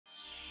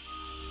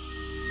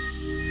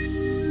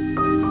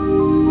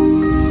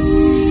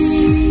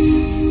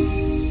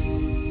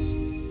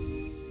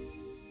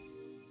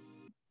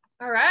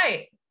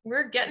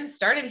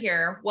started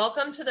here.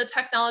 Welcome to the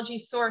Technology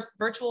Source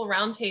Virtual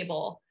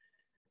Roundtable.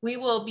 We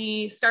will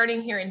be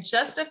starting here in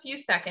just a few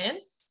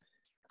seconds.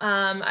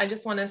 I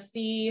just want to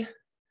see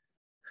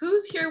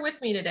who's here with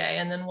me today,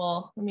 and then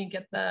let me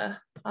get the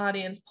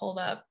audience pulled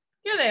up.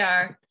 Here they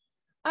are.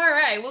 All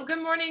right, well,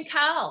 good morning,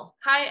 Cal.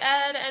 Hi,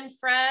 Ed and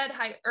Fred.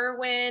 Hi,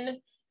 Erwin.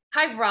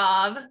 Hi,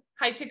 Rob.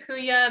 Hi,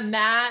 Takuya,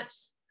 Matt.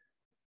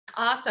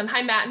 Awesome.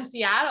 Hi, Matt in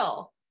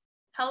Seattle.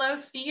 Hello,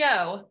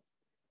 Theo.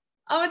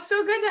 Oh, it's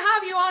so good to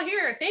have you all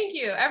here. Thank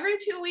you. Every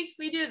 2 weeks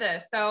we do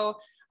this. So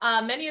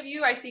many of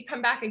you I see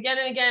come back again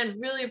and again.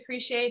 Really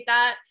appreciate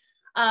that.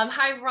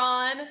 Hi,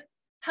 Ron.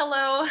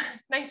 Hello.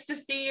 Nice to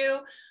see you.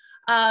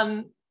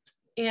 And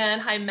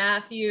hi,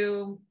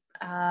 Matthew.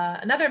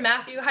 Another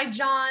Matthew. Hi,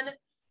 John.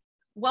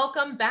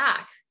 Welcome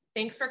back.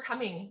 Thanks for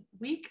coming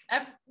week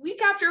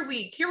after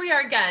week. Here we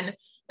are again.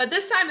 But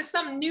this time it's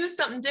something new,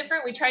 something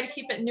different. We try to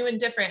keep it new and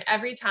different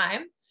every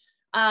time.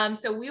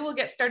 So we will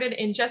get started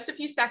in just a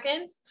few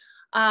seconds.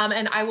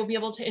 And I will be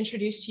able to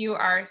introduce to you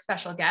our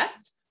special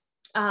guest.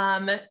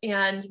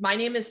 And my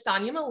name is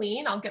Sonia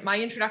Moline. I'll get my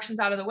introductions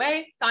out of the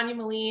way. Sonia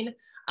Moline,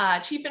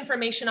 Chief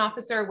Information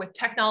Officer with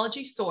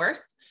Technology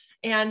Source.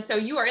 And so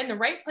you are in the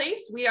right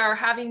place. We are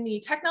having the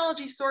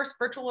Technology Source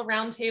Virtual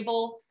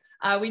Roundtable.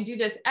 We do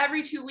this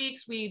every 2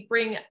 weeks. We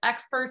bring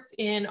experts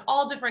in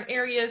all different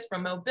areas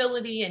from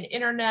mobility and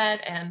internet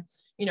and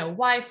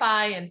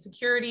Wi-Fi and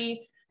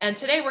security. And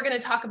today we're going to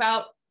talk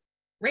about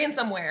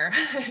ransomware.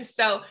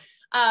 So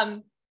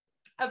a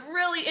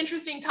really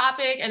interesting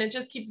topic, and it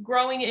just keeps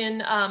growing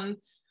in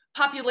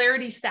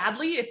popularity.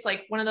 Sadly, it's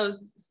like one of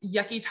those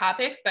yucky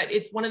topics, but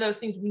it's one of those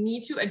things we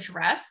need to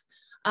address.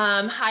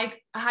 Hi,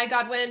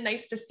 Godwin,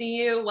 nice to see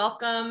you.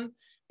 Welcome.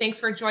 Thanks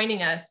for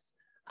joining us.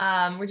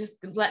 We're just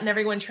letting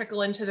everyone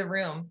trickle into the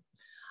room.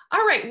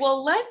 All right,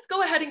 well, let's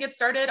go ahead and get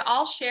started.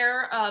 I'll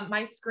share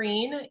my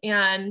screen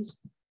and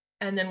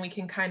then we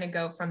can kind of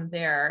go from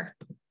there.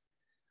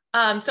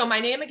 So my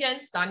name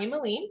again, Sonia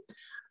Moline.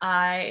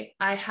 I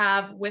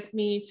have with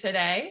me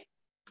today,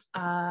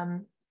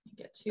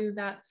 get to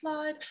that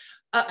slide.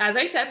 As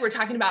I said, we're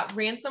talking about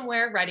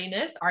ransomware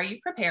readiness. Are you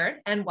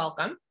prepared? And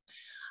welcome.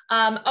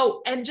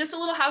 Oh, and just a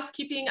little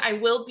housekeeping. I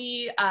will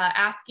be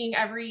asking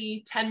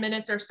every 10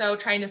 minutes or so,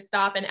 trying to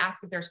stop and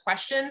ask if there's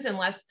questions,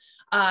 unless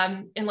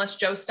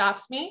Joe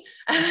stops me.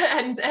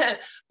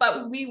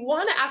 But we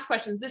want to ask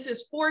questions. This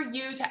is for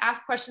you to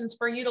ask questions,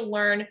 for you to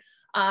learn.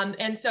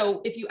 And so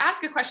if you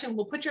ask a question,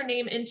 we'll put your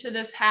name into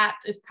this hat.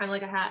 It's kind of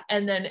like a hat.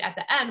 And then at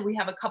the end, we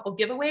have a couple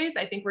giveaways.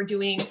 I think we're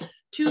doing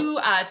two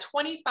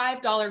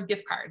 $25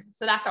 gift cards.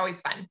 So that's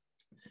always fun.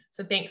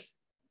 So thanks.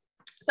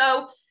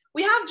 So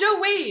we have Joe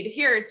Wade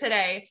here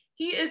today.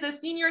 He is a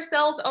senior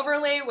sales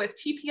overlay with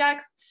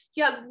TPX.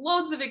 He has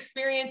loads of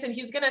experience, and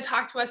he's going to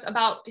talk to us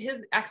about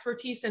his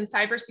expertise in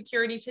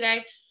cybersecurity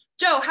today.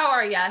 Joe, how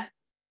are you?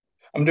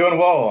 I'm doing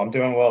well. I'm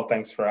doing well.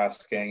 Thanks for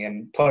asking.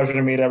 And pleasure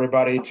to meet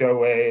everybody. Joe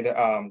Wade,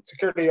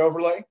 security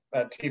overlay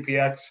at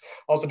TPX.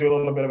 Also do a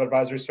little bit of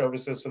advisory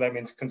services. So that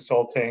means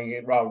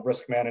consulting,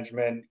 risk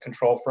management,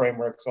 control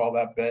frameworks, all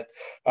that bit.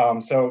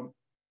 So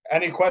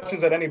any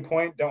questions at any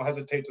point, don't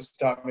hesitate to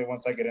stop me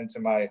once I get into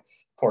my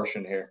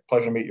portion here.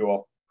 Pleasure to meet you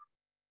all.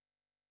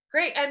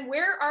 Great. And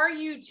where are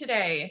you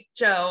today,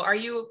 Joe? Are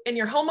you in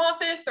your home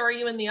office or are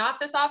you in the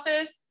office?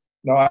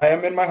 No, I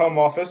am in my home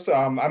office.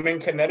 I'm in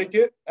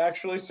Connecticut,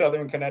 actually,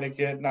 Southern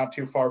Connecticut, not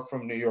too far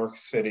from New York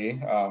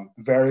City.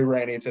 Very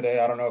rainy today.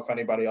 I don't know if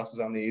anybody else is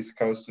on the East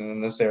Coast and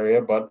in this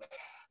area, but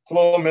it's a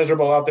little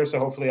miserable out there. So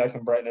hopefully I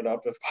can brighten it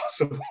up if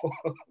possible.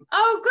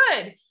 Oh,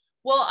 good.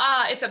 Well,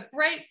 it's a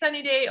bright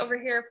sunny day over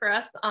here for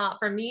us,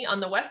 for me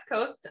on the West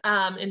Coast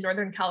in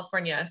Northern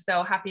California.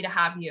 So happy to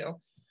have you.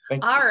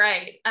 Thank you. All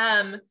right.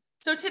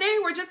 So today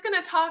we're just going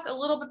to talk a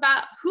little bit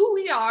about who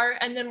we are,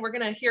 and then we're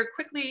going to hear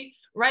quickly,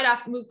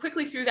 move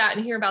quickly through that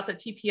and hear about the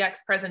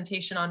TPX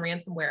presentation on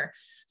ransomware.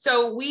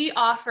 So we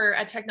offer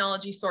at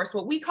Technology Source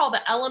what we call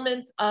the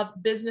elements of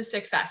business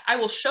success. I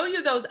will show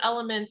you those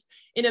elements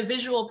in a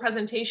visual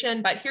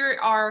presentation, but here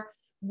are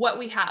what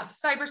we have: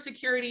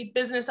 cybersecurity,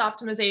 business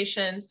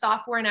optimization,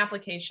 software and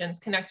applications,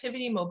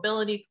 connectivity,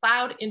 mobility,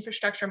 cloud,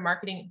 infrastructure,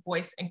 marketing,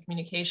 voice, and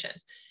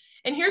communications.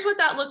 And here's what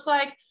that looks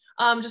like,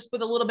 just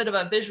with a little bit of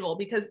a visual,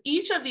 because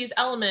each of these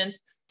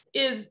elements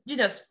is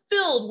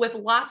filled with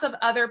lots of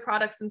other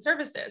products and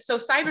services. So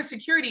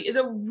cybersecurity is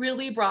a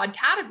really broad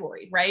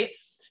category, right?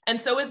 And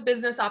so is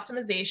business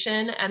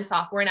optimization and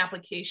software and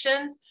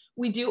applications.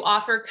 We do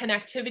offer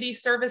connectivity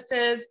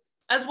services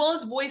as well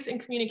as voice and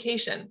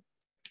communication.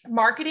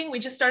 Marketing, we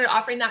just started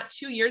offering that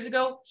 2 years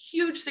ago.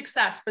 Huge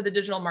success for the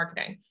digital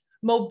marketing.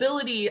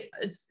 Mobility,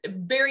 it's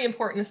very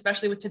important,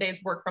 especially with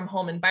today's work from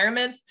home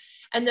environments.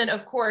 And then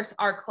of course,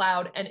 our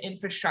cloud and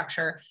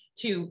infrastructure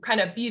to kind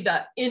of be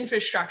the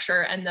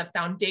infrastructure and the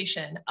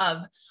foundation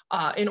of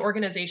an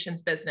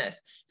organization's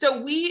business.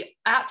 So we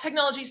at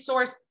Technology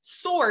Source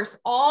source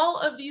all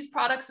of these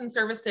products and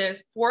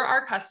services for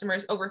our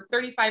customers, over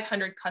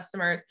 3,500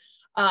 customers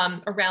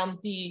around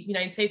the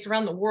United States,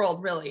 around the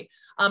world, really.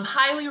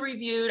 Highly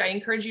reviewed. I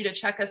encourage you to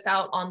check us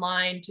out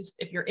online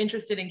if you're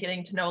interested in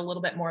getting to know a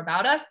little bit more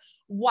about us.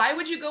 Why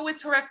would you go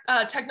with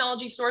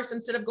Technology Source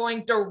instead of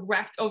going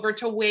direct over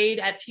to Wade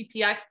at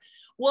TPX?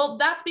 Well,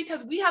 that's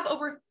because we have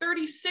over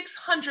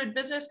 3,600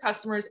 business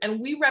customers and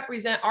we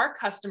represent our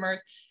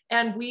customers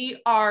and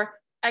we are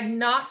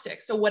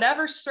agnostic. So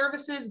whatever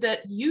services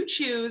that you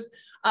choose,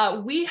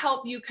 we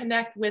help you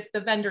connect with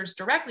the vendors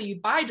directly. You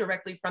buy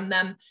directly from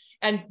them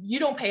and you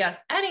don't pay us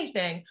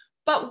anything,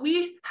 but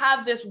we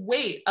have this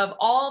weight of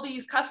all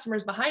these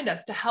customers behind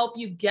us to help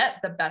you get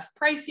the best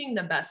pricing,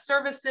 the best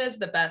services,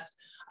 the best,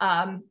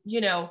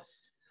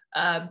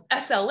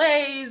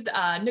 SLAs,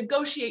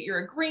 negotiate your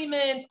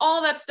agreements,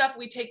 all that stuff.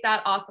 We take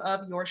that off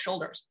of your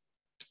shoulders.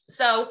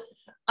 So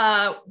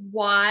what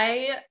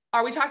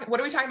are we talking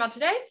about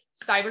today?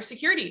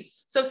 Cybersecurity.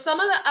 So some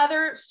of the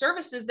other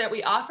services that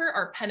we offer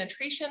are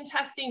penetration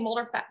testing,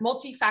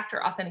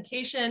 multi-factor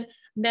authentication,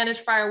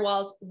 managed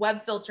firewalls,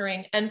 web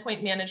filtering,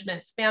 endpoint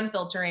management, spam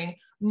filtering,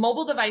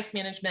 mobile device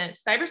management,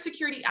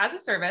 cybersecurity as a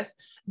service,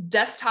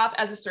 desktop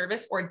as a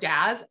service or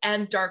DaaS,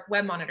 and dark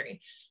web monitoring.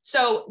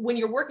 So when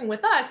you're working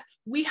with us,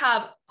 we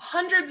have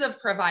hundreds of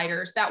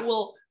providers that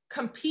will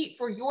compete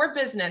for your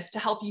business to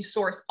help you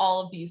source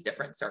all of these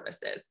different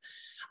services.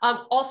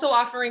 Also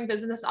offering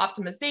business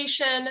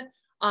optimization,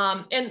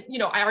 and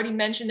I already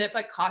mentioned it,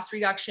 but cost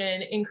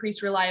reduction,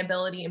 increased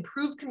reliability,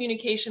 improved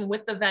communication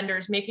with the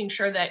vendors, making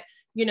sure that,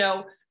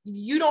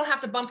 you don't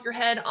have to bump your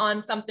head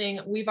on something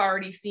we've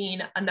already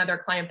seen another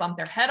client bump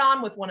their head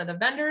on with one of the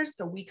vendors.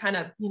 So we kind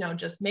of,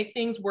 just make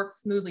things work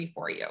smoothly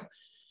for you.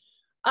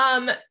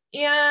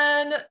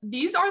 And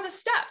these are the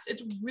steps.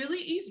 It's really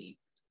easy.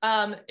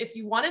 If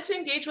you wanted to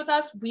engage with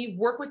us, we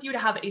work with you to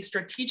have a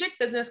strategic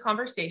business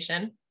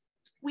conversation.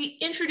 We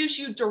introduce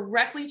you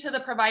directly to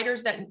the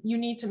providers that you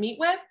need to meet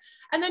with,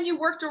 and then you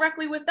work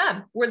directly with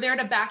them. We're there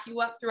to back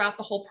you up throughout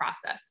the whole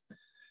process.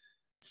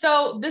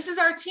 So this is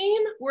our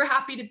team. We're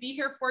happy to be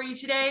here for you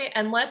today.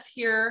 And let's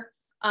hear,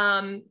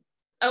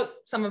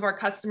 some of our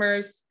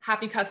customers,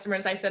 happy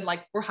customers. I said,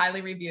 like, we're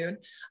highly reviewed.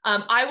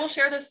 I will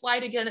share this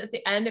slide again at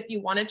the end. If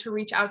you wanted to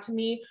reach out to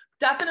me,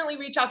 definitely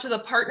reach out to the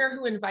partner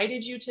who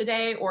invited you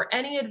today or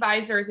any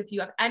advisors if you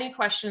have any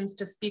questions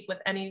to speak with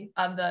any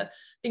of the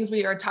things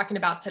we are talking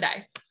about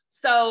today.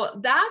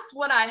 So that's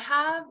what I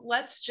have.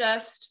 Let's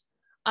just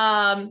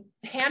hand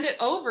it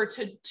over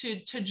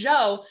to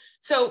Joe.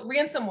 So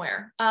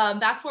ransomware,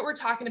 that's what we're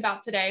talking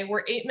about today.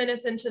 We're 8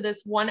 minutes into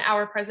this 1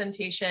 hour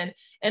presentation,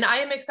 and I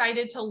am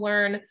excited to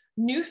learn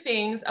new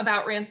things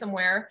about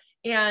ransomware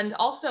and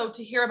also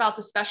to hear about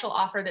the special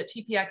offer that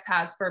TPX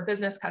has for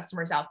business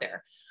customers out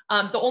there.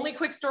 The only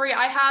quick story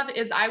I have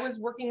is I was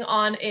working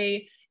on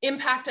a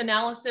impact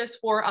analysis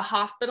for a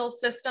hospital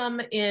system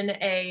in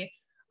a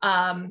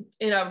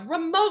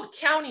remote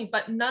county,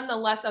 but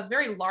nonetheless a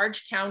very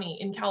large county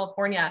in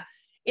California.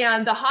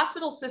 And the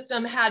hospital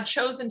system had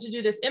chosen to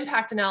do this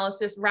impact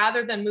analysis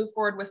rather than move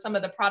forward with some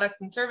of the products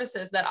and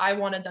services that I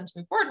wanted them to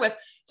move forward with.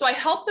 So I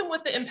helped them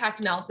with the impact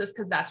analysis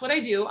because that's what I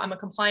do. I'm a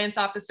compliance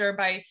officer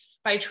by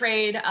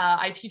trade,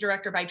 IT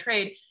director by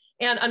trade.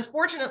 And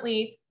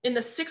unfortunately, in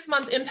the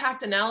 6-month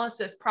impact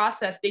analysis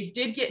process, they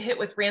did get hit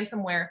with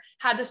ransomware,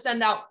 had to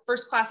send out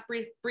first-class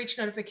breach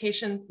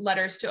notification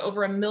letters to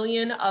over 1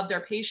 million of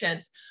their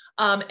patients.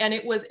 And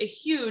it was a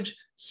huge,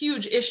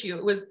 huge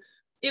issue.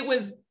 It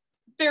was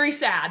very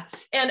sad.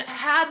 And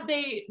had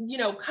they,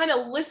 kind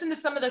of listened to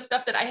some of the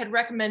stuff that I had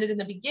recommended in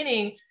the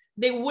beginning,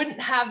 they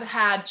wouldn't have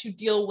had to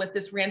deal with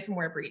this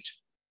ransomware breach.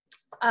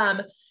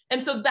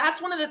 And so that's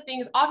one of the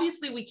things,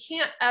 obviously we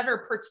can't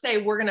ever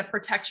say we're going to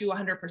protect you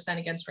 100%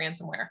 against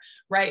ransomware,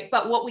 right?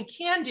 But what we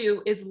can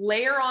do is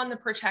layer on the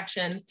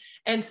protections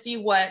and see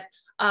what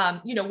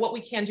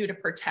we can do to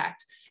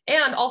protect,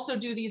 and also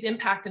do these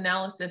impact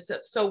analysis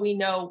so we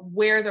know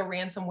where the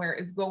ransomware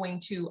is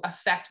going to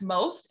affect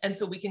most. And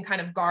so we can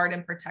kind of guard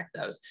and protect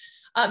those.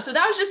 So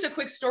that was just a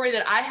quick story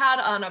that I had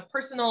on a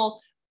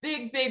personal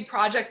big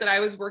project that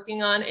I was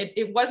working on.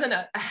 It wasn't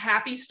a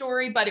happy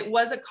story, but it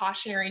was a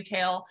cautionary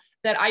tale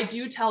that I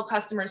do tell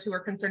customers who are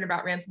concerned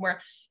about ransomware,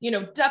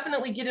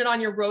 definitely get it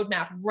on your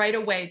roadmap right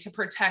away to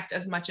protect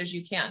as much as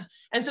you can.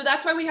 And so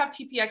that's why we have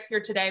TPX here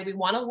today. We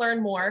want to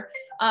learn more.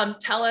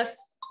 Tell us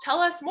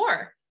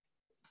more.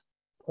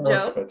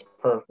 Perfect. Joe?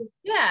 Perfect.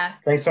 Yeah.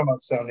 Thanks so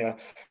much, Sonia.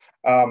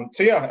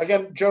 So yeah,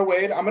 again, Joe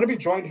Wade. I'm going to be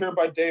joined here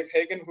by Dave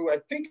Hagan, who I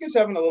think is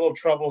having a little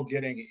trouble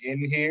getting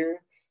in here.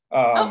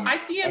 I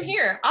see him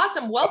here.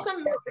 Awesome.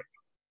 Welcome, perfect.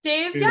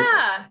 Dave. Beautiful.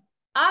 Yeah.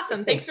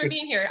 Awesome. Thanks for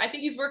being here. I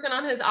think he's working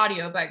on his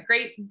audio, but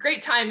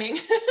great timing.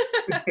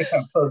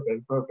 Yeah,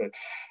 perfect.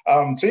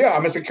 So yeah,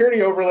 I'm a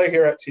security overlay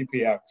here at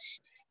TPX.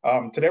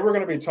 Today we're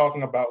going to be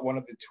talking about one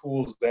of the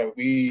tools that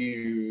we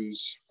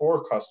use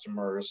for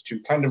customers to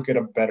kind of get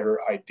a better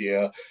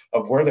idea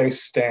of where they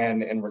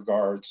stand in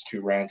regards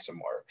to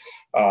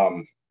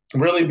ransomware.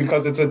 Really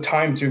because it's a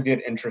time to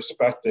get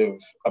introspective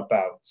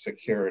about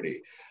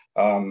security.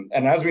 And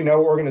as we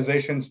know,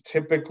 organizations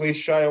typically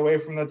shy away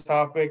from the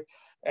topic,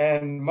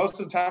 and most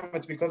of the time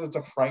it's because it's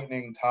a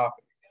frightening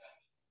topic.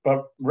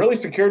 But really,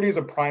 security is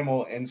a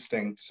primal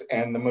instinct,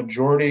 and the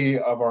majority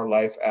of our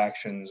life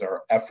actions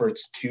are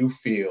efforts to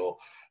feel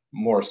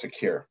more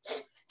secure.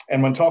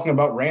 And when talking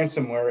about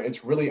ransomware,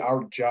 it's really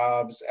our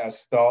jobs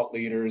as thought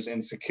leaders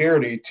in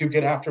security to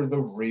get after the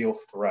real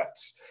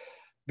threats.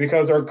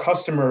 Because our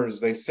customers,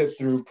 they sit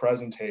through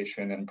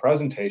presentation and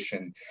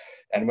presentation.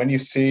 And when you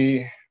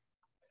see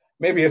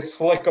maybe a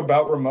slick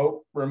about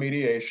remote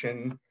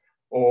remediation,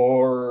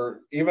 or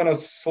even a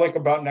slick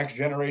about next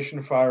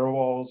generation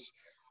firewalls,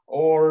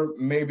 or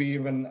maybe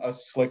even a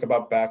slick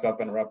about backup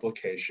and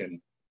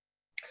replication,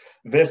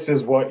 this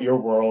is what your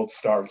world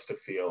starts to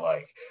feel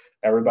like.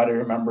 Everybody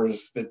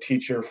remembers the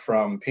teacher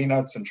from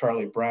Peanuts and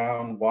Charlie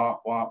Brown, wah,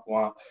 wah,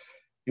 wah.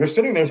 You're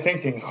sitting there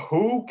thinking,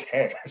 who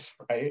cares,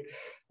 right?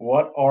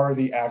 What are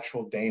the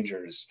actual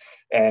dangers?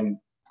 And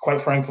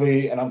quite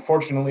frankly, and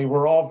unfortunately,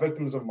 we're all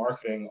victims of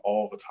marketing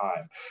all the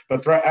time.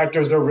 But threat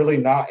actors are really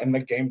not in the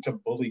game to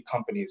bully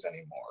companies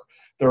anymore.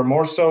 They're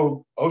more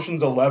so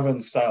Ocean's 11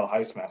 style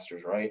heist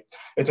masters, right?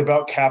 It's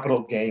about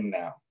capital gain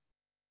now.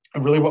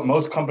 And really what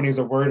most companies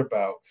are worried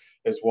about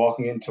is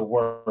walking into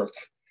work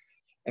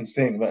and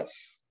seeing this,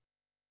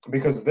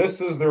 because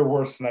this is their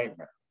worst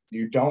nightmare.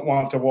 You don't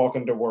want to walk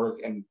into work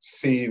and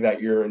see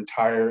that your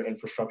entire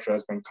infrastructure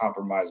has been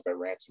compromised by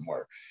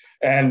ransomware.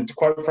 And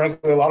quite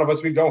frankly, a lot of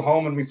us, we go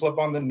home and we flip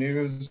on the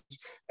news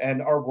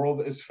and our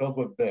world is filled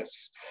with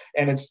this.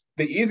 And it's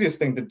the easiest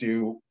thing to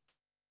do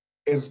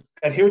is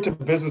adhere to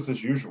business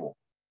as usual.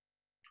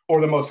 Or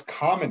the most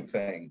common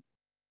thing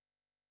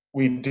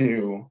we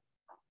do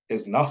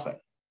is nothing.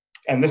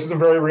 And this is a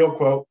very real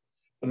quote.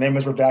 The name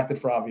is redacted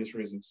for obvious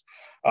reasons.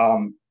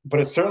 But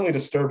it's certainly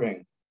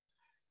disturbing,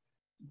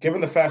 given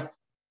the fact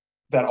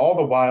that all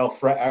the while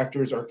threat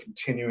actors are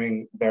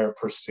continuing their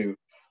pursuit.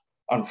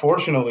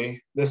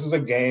 Unfortunately, this is a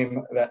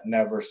game that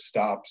never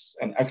stops,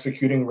 and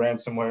executing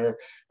ransomware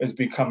is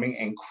becoming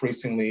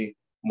increasingly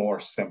more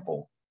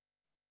simple.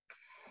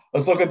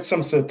 Let's look at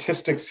some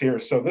statistics here.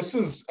 So this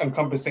is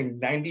encompassing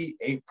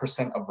 98%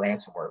 of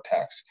ransomware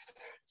attacks.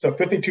 So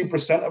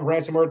 52% of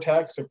ransomware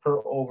attacks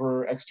occur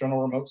over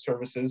external remote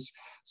services.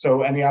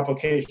 So any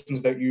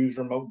applications that use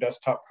remote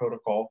desktop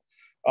protocol.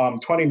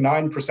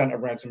 29%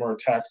 of ransomware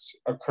attacks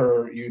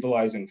occur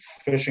utilizing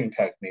phishing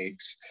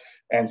techniques,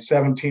 and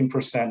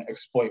 17%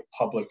 exploit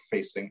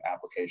public-facing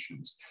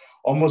applications.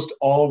 Almost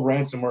all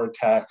ransomware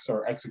attacks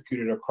are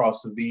executed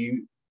across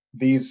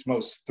these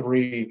most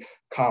three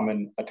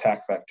common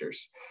attack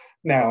vectors.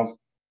 Now,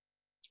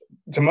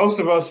 to most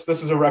of us,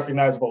 this is a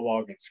recognizable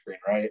login screen,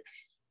 right?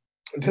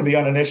 To the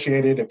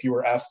uninitiated, if you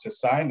were asked to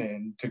sign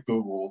in to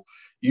Google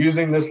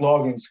using this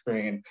login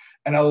screen,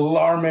 an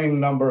alarming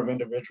number of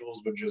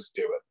individuals would just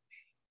do it.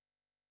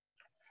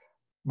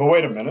 But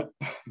wait a minute,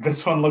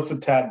 this one looks a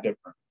tad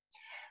different.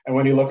 And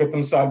when you look at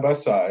them side by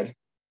side,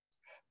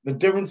 the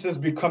differences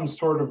become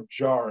sort of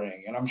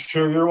jarring. And I'm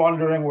sure you're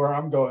wondering where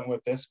I'm going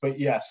with this, but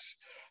yes,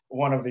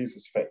 one of these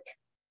is fake.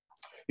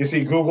 You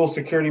see, Google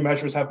security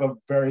measures have a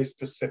very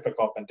specific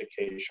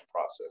authentication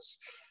process.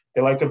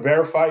 They like to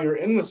verify you're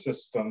in the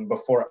system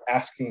before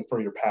asking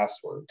for your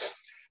password.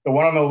 The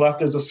one on the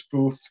left is a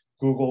spoofed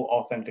Google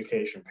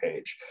authentication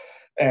page.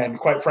 And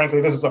quite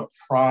frankly, this is a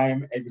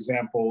prime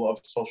example of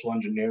social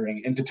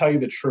engineering. And to tell you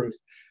the truth,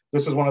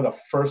 this was one of the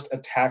first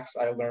attacks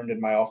I learned in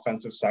my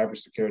offensive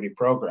cybersecurity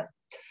program.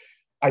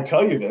 I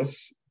tell you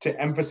this to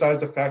emphasize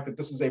the fact that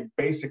this is a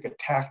basic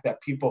attack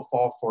that people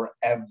fall for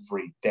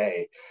every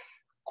day.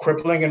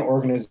 Crippling an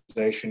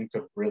organization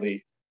could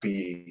really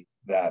be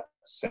that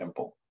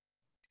simple.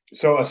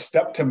 So a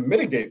step to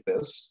mitigate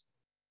this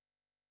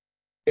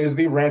is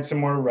the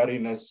ransomware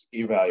readiness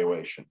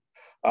evaluation.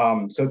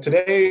 So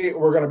today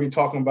we're going to be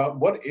talking about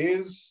what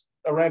is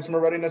a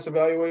ransomware readiness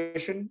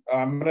evaluation.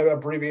 I'm going to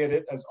abbreviate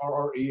it as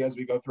RRE as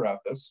we go throughout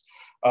this.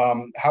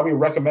 How we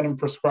recommend and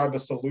prescribe a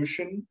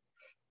solution,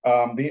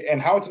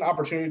 and how it's an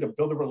opportunity to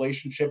build a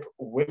relationship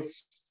with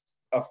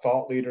a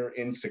thought leader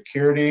in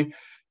security.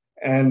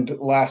 And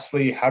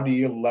lastly, how do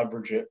you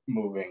leverage it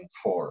moving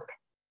forward?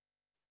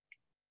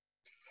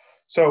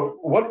 So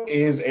what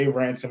is a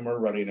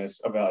ransomware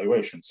readiness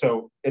evaluation?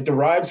 So it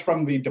derives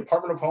from the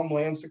Department of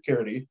Homeland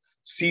Security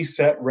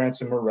CSET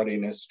ransomware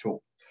readiness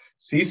tool.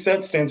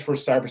 CSET stands for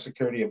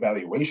Cybersecurity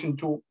Evaluation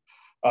Tool.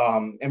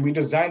 And we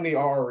designed the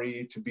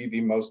RRE to be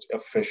the most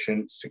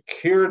efficient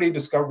security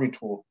discovery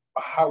tool.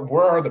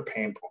 Where are the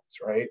pain points,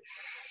 right?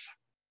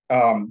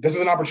 This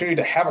is an opportunity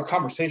to have a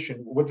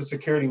conversation with the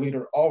security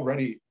leader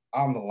already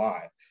on the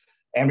line.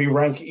 And we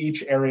rank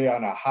each area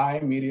on a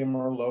high, medium,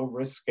 or low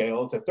risk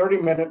scale. It's a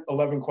 30-minute,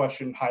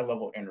 11-question,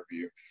 high-level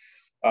interview.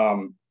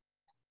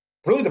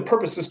 Really, the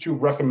purpose is to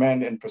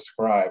recommend and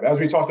prescribe. As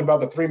we talked about,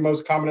 the three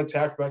most common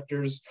attack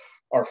vectors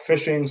are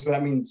phishing. So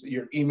that means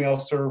your email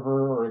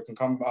server, or it can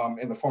come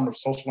in the form of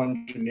social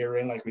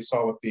engineering, like we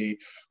saw with the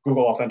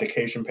Google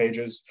authentication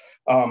pages.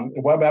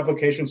 Web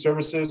application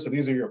services, so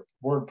these are your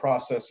word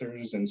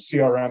processors and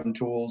CRM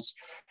tools,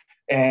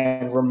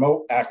 and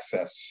remote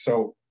access.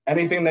 So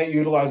anything that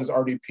utilizes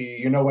RDP,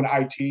 you know, when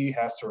IT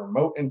has to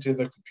remote into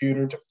the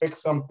computer to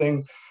fix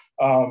something,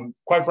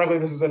 Quite frankly,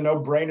 this is a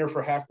no-brainer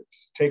for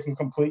hackers. Taking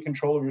complete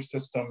control of your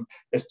system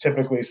is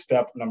typically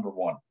step number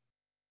one.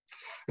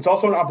 It's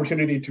also an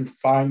opportunity to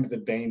find the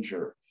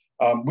danger.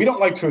 We don't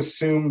like to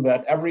assume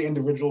that every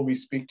individual we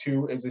speak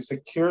to is a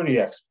security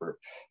expert.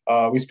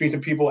 We speak to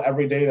people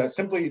every day that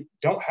simply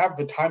don't have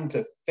the time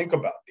to think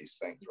about these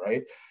things,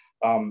 right?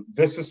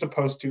 This is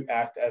supposed to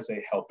act as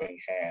a helping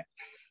hand.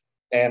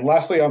 And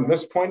lastly, on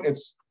this point,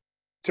 it's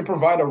to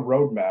provide a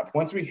roadmap.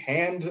 Once we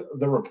hand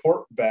the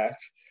report back,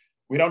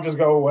 we don't just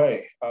go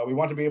away. We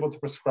want to be able to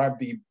prescribe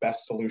the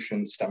best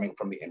solution stemming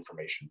from the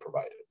information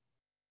provided.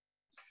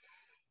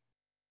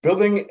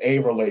 Building a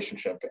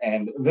relationship,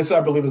 and this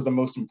I believe is the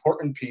most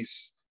important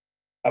piece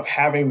of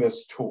having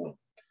this tool.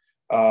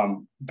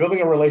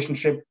 Building a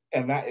relationship,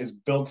 and that is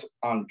built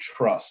on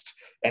trust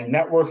and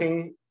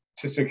networking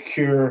to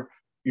secure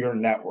your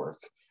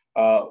network.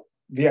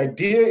 The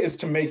idea is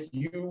to make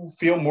you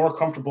feel more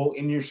comfortable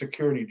in your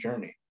security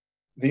journey.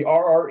 The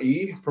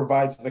RRE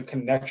provides the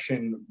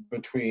connection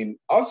between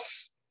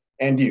us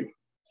and you.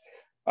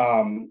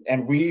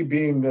 And we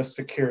being the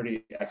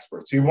security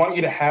experts. We want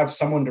you to have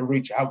someone to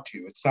reach out to.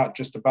 It's not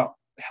just about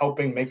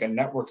helping make a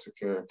network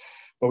secure,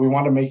 but we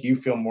want to make you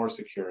feel more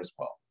secure as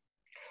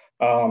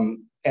well.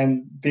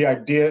 And the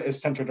idea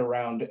is centered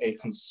around a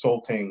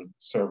consulting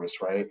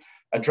service, right?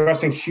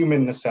 Addressing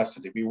human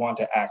necessity. We want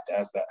to act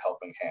as that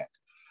helping hand.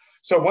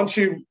 So once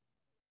you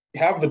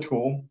have the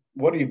tool,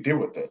 what do you do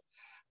with it?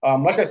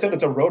 Like I said,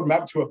 it's a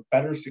roadmap to a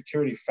better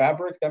security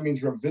fabric. That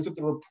means revisit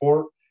the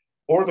report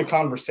or the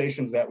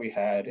conversations that we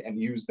had and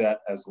use that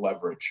as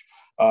leverage.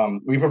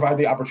 We provide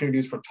the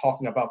opportunities for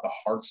talking about the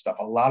hard stuff.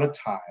 A lot of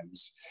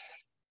times,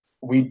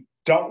 we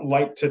don't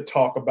like to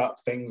talk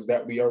about things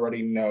that we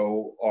already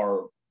know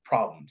are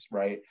problems,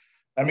 right?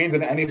 That means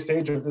in any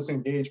stage of this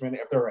engagement,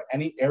 if there are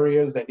any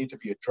areas that need to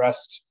be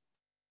addressed,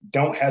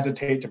 don't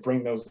hesitate to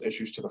bring those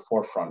issues to the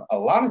forefront. A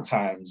lot of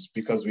times,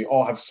 because we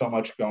all have so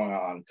much going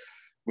on,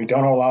 we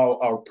don't allow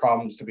our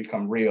problems to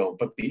become real.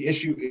 But the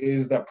issue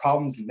is that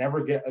problems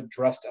never get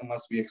addressed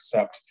unless we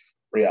accept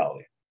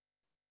reality.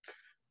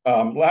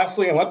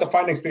 Lastly, and let the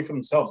findings speak for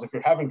themselves. If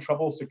you're having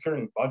trouble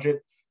securing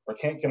budget or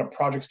can't get a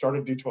project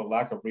started due to a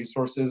lack of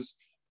resources,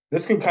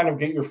 this can kind of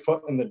get your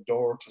foot in the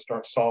door to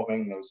start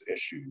solving those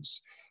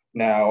issues.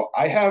 Now,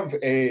 I have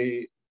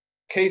a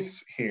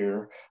case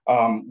here.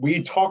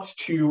 We talked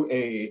to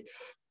a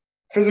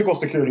physical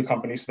security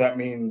company, so that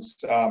means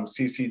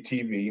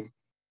CCTV.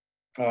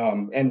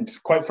 And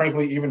quite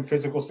frankly, even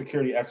physical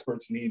security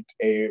experts need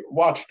a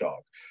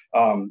watchdog.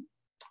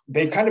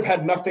 They kind of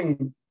had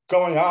nothing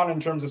going on in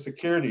terms of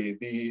security.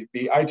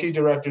 The IT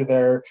director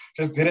there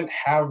just didn't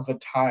have the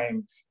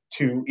time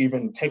to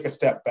even take a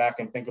step back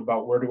and think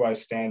about where do I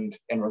stand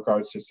in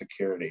regards to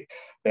security.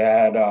 They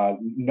had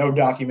no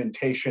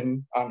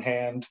documentation on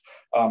hand.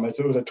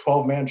 It was a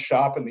 12-man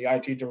shop, and the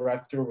IT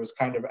director was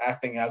kind of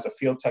acting as a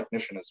field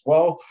technician as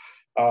well.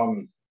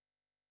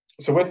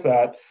 So with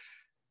that,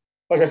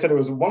 like I said, it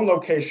was one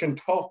location,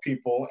 12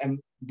 people, and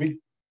we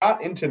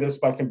got into this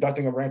by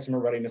conducting a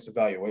ransomware readiness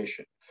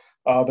evaluation.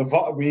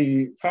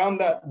 We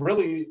found that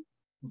really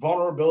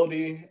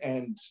vulnerability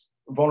and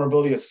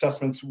vulnerability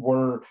assessments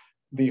were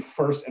the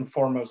first and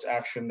foremost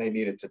action they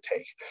needed to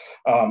take.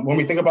 When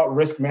we think about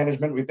risk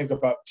management, we think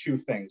about two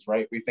things,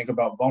 right? We think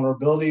about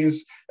vulnerabilities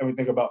and we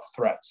think about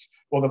threats.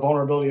 Well, the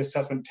vulnerability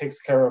assessment takes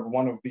care of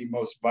one of the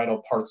most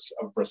vital parts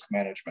of risk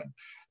management.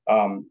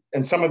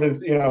 And some of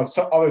the,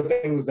 some other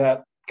things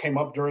that came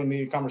up during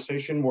the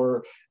conversation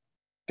were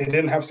they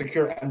didn't have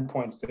secure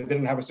endpoints, they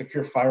didn't have a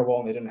secure firewall,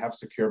 and they didn't have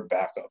secure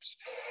backups.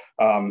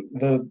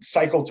 The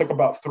cycle took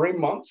about 3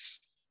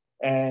 months,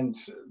 and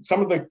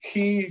some of the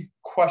key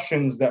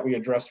questions that we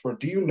addressed were,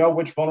 do you know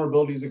which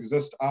vulnerabilities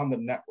exist on the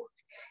network?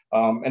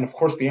 And of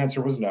course, the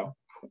answer was no.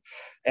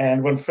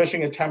 And when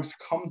phishing attempts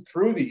come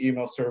through the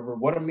email server,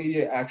 what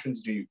immediate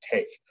actions do you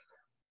take?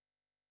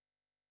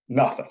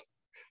 Nothing.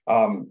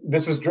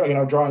 This is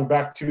drawing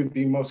back to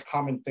the most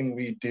common thing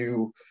we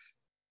do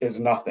is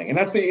nothing, and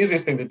that's the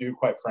easiest thing to do,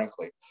 quite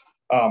frankly.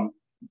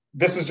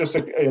 This is just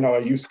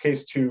a use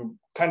case to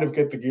kind of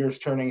get the gears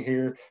turning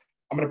here.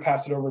 I'm going to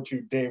pass it over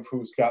to Dave,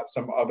 who's got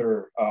some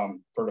other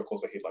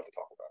verticals that he'd like to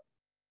talk about.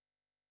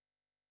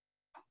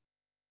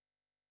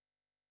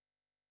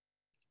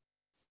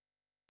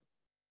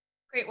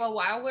 Great. Well,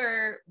 while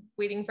we're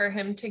waiting for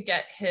him to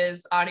get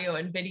his audio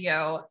and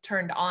video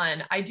turned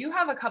on, I do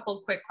have a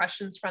couple quick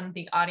questions from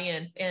the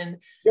audience. And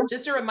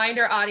just a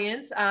reminder,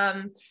 audience,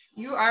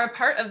 you are a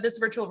part of this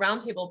virtual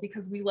roundtable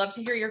because we love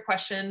to hear your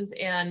questions.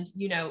 And,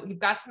 you've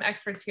got some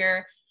experts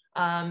here.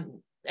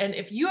 And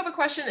if you have a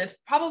question, it's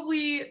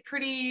probably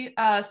pretty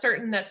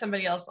certain that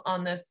somebody else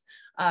on this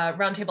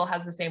roundtable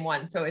has the same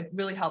one. So it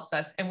really helps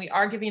us. And we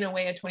are giving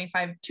away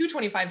two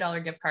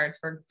 $25 gift cards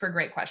for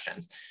great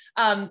questions.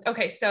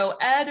 Okay, so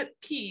Ed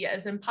P,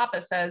 as in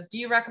Papa, says, do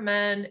you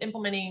recommend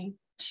implementing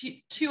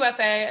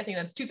 2FA, I think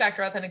that's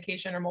two-factor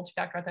authentication or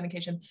multi-factor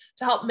authentication,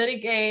 to help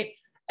mitigate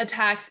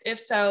attacks? If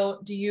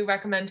so, do you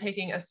recommend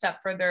taking a step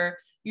further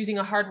using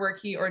a hardware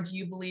key, or do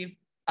you believe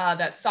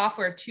that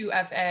software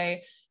 2FA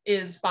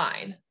is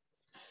fine?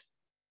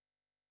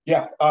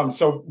 Yeah,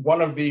 so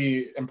one of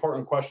the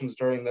important questions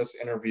during this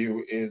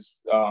interview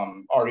is,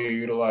 are you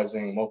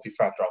utilizing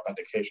multi-factor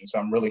authentication? So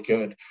I'm really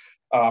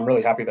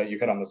happy that you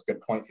hit on this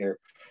good point here.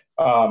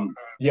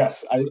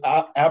 Yes,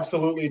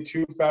 absolutely.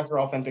 Two-factor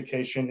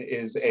authentication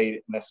is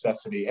a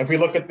necessity. If we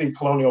look at the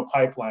Colonial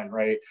Pipeline,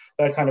 right,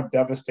 that kind of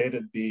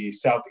devastated the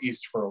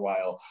Southeast for a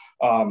while.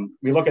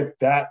 We look at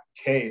that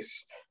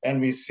case and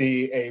we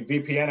see a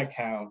VPN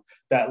account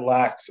that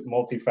lacks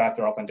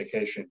multi-factor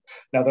authentication.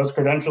 Now, those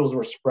credentials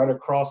were spread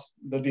across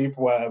the deep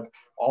web.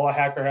 All a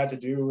hacker had to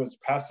do was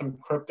pass some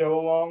crypto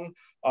along.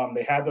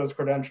 They had those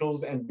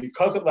credentials, and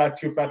because it lacked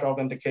two-factor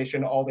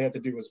authentication, all they had to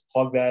do was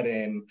plug that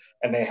in,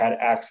 and they had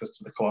access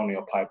to the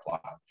Colonial Pipeline.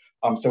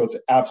 So it's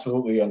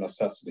absolutely a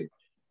necessity.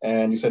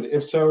 And you said,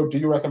 if so, do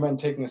you recommend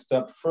taking a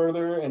step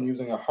further and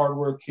using a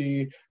hardware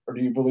key, or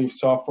do you believe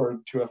software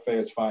 2FA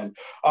is fine?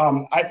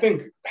 I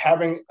think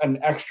having an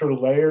extra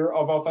layer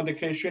of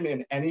authentication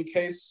in any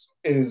case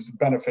is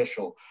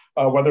beneficial,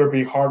 whether it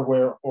be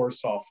hardware or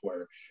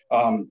software.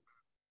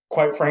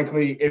 Quite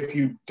frankly, if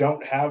you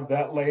don't have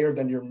that layer,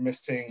 then you're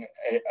missing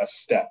a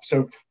step.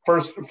 So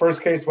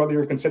first case, whether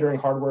you're considering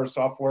hardware or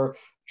software,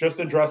 just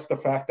address the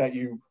fact that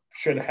you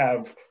should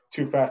have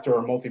two-factor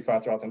or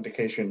multi-factor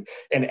authentication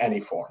in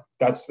any form.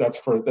 That's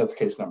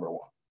case number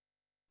one.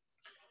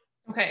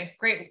 Okay,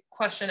 great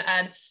question,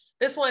 Ed.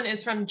 This one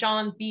is from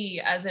John B,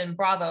 as in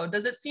Bravo.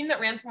 Does it seem that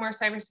ransomware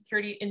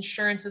cybersecurity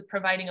insurance is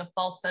providing a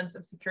false sense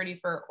of security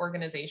for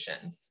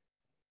organizations?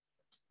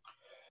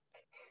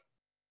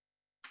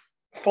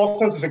 False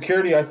sense of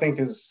security, I think,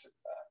 is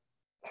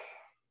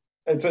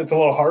it's a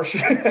little harsh.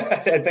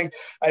 I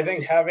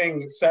think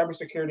having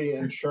cybersecurity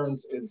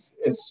insurance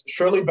is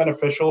surely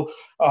beneficial.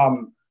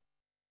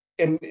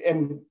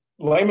 In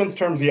layman's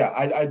terms, yeah,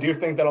 I do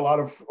think that a lot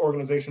of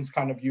organizations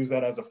kind of use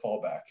that as a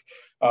fallback.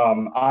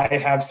 I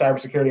have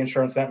cybersecurity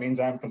insurance. That means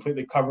I'm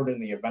completely covered in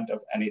the event of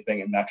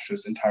anything, and that's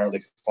just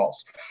entirely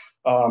false.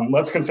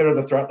 Let's consider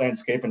the threat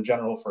landscape in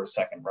general for a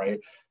second, right?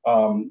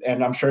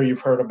 And I'm sure you've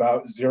heard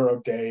about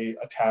zero-day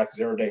attacks,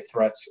 zero-day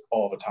threats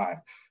all the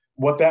time.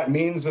 What that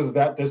means is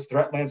that this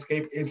threat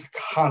landscape is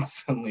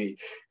constantly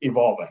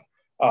evolving.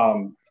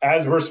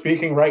 As we're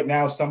speaking right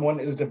now, someone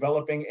is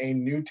developing a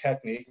new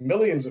technique.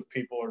 Millions of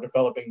people are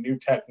developing new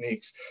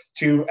techniques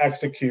to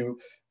execute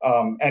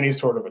any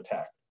sort of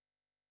attack.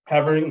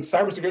 Having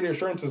cybersecurity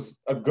assurance is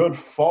a good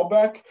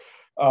fallback,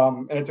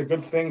 and it's a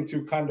good thing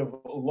to kind of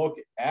look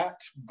at.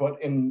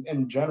 But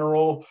in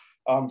general,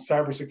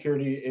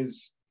 cybersecurity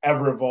is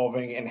ever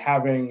evolving, and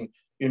having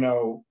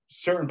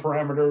certain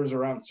parameters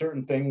around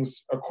certain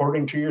things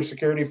according to your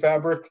security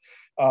fabric,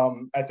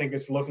 I think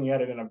it's looking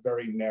at it in a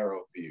very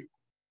narrow view,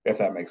 if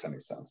that makes any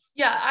sense.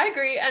 Yeah, I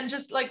agree. And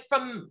just like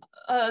from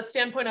a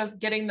standpoint of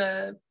getting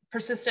the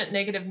persistent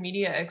negative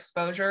media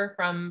exposure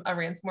from a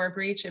ransomware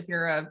breach, if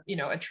you're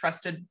a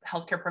trusted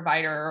healthcare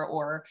provider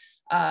or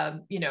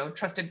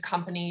trusted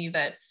company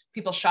that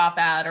people shop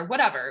at or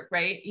whatever,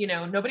 right?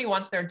 Nobody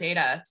wants their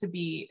data to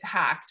be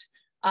hacked.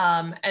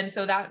 And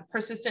so that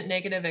persistent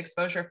negative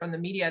exposure from the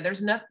media,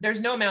 there's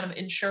no amount of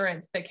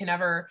insurance that can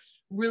ever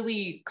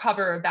really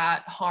cover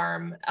that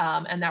harm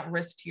and that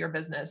risk to your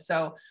business.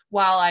 So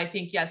while I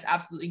think, yes,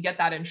 absolutely get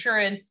that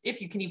insurance,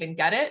 if you can even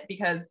get it,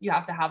 because you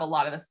have to have a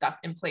lot of the stuff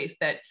in place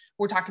that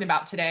we're talking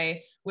about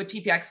today with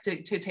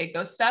TPX to take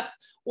those steps,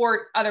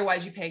 or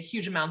otherwise you pay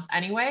huge amounts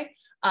anyway.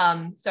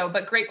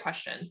 But great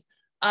questions.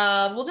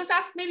 We'll just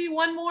ask maybe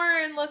one more,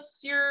 unless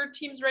your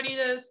team's ready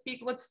to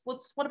speak.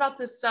 What about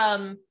this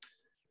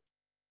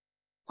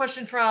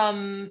question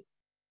from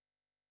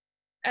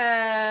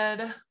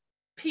Ed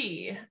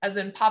P, as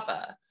in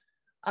Papa?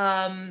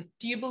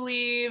 Do you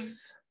believe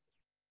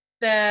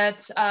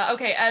that,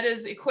 okay, Ed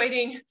is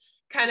equating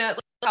kind of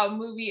how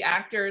movie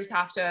actors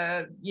have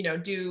to,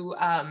 do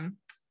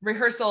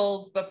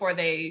rehearsals before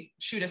they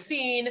shoot a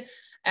scene.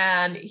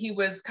 And he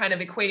was kind of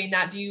equating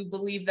that. Do you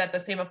believe that the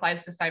same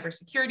applies to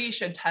cybersecurity?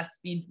 Should tests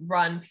be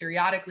run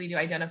periodically to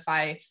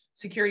identify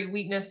security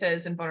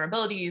weaknesses and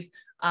vulnerabilities?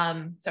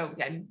 So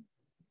yeah,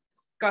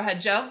 go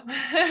ahead, Joe.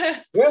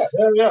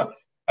 Yeah.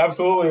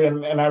 Absolutely,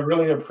 and I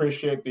really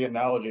appreciate the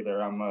analogy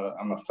there. I'm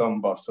a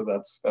film buff, so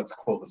that's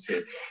cool to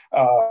see.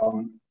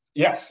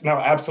 Yes, no,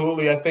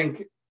 absolutely. I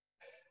think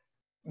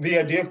the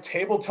idea of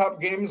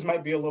tabletop games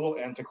might be a little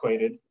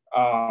antiquated,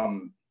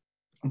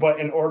 but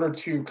in order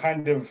to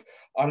kind of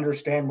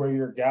understand where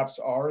your gaps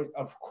are,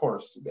 of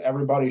course,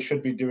 everybody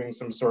should be doing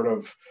some sort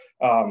of,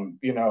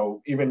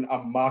 even a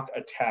mock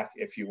attack,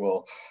 if you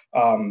will.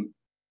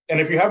 And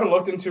if you haven't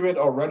looked into it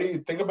already,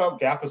 think about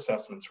gap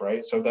assessments,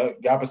 right? So the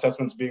gap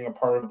assessments being a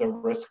part of the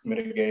risk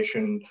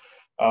mitigation,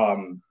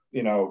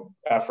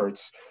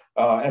 efforts.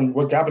 And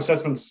what gap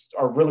assessments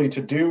are really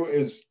to do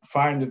is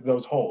find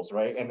those holes,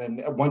 right? And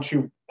then once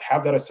you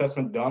have that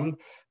assessment done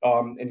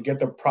and get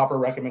the proper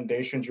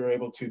recommendations, you're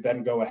able to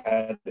then go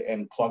ahead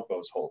and plug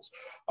those holes.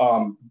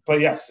 But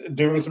yes,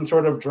 doing some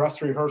sort of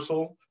dress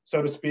rehearsal,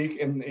 so to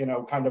speak, and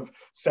kind of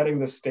setting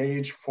the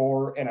stage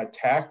for an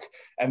attack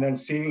and then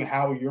seeing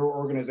how your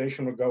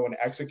organization would go and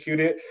execute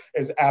it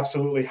is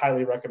absolutely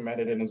highly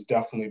recommended and is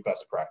definitely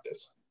best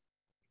practice.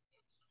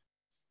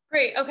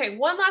 Great. Okay,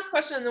 one last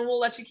question, and then we'll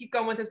let you keep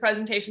going with this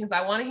presentation because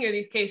I want to hear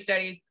these case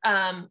studies.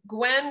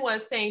 Gwen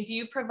was saying, do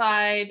you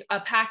provide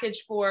a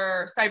package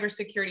for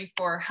cybersecurity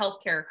for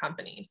healthcare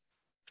companies?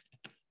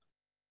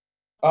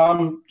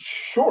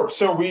 Sure.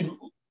 So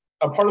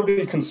a part of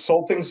the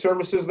consulting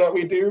services that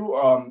we do,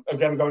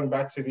 again, going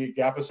back to the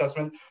gap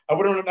assessment, I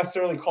wouldn't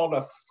necessarily call it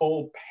a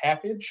full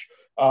package.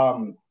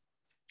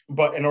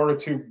 But in order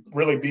to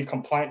really be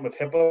compliant with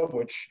HIPAA,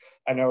 which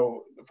I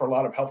know for a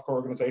lot of healthcare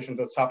organizations,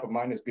 that's top of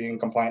mind is being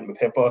compliant with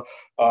HIPAA.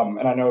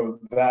 And I know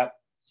that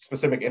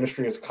specific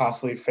industry is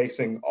constantly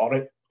facing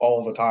audit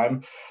all the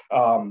time.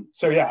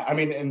 So yeah, I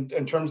mean,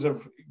 in terms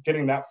of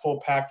getting that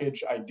full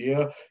package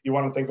idea, you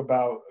want to think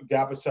about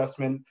gap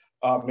assessment,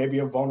 maybe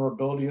a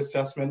vulnerability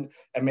assessment,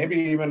 and maybe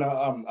even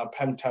a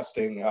pen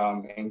testing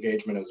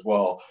engagement as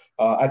well.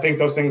 I think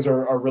those things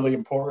are really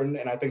important.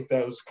 And I think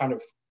those kind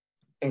of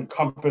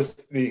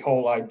encompass the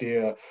whole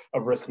idea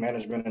of risk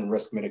management and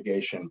risk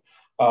mitigation.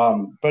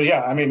 But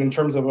yeah, I mean, in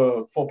terms of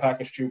a full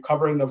package too,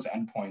 covering those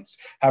endpoints,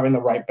 having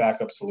the right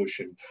backup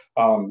solution.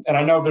 And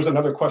I know there's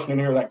another question in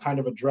here that kind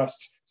of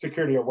addressed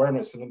security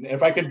awareness. And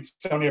if I could,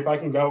 Tony, if I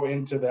can go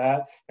into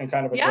that and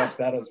kind of address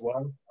that as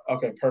well.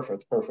 Okay,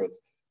 perfect.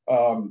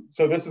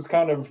 So this is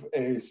kind of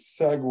a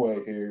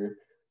segue here.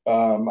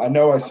 I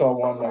know I saw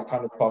one that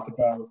kind of talked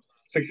about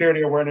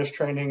security awareness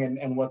training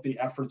and what the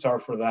efforts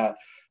are for that.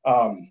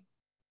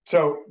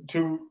 So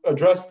to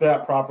address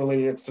that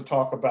properly, it's to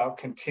talk about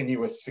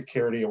continuous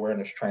security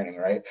awareness training,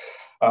 right?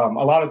 A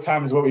lot of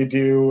times what we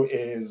do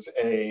is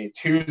a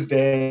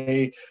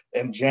Tuesday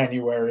in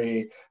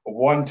January,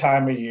 one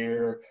time a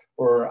year,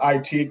 where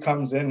IT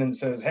comes in and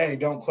says, hey,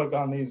 don't click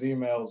on these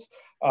emails.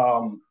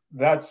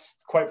 That's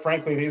quite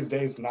frankly, these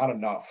days, not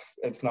enough.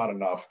 It's not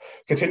enough.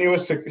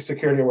 Continuous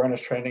security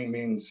awareness training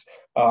means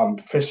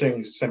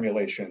phishing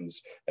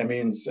simulations. It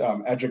means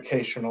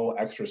educational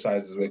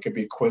exercises. It could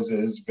be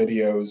quizzes,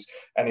 videos,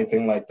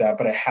 anything like that,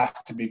 but it has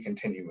to be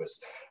continuous.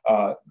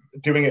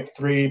 Doing it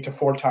 3 to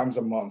 4 times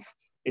a month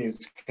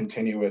is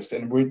continuous.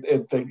 And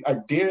the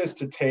idea is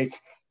to take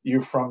you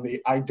from the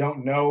I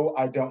don't know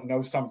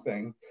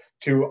something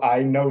to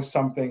I know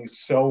something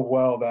so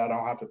well that I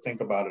don't have to think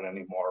about it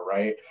anymore,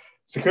 right?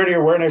 Security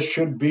awareness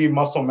should be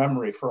muscle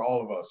memory for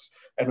all of us.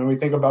 And when we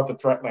think about the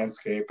threat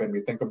landscape and we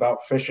think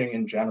about phishing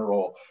in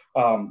general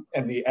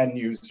and the end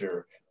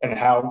user and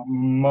how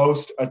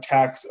most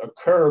attacks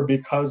occur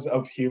because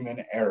of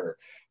human error,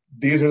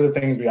 these are the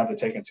things we have to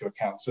take into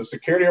account. So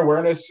security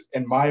awareness,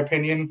 in my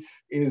opinion,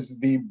 is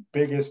the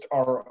biggest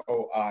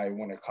ROI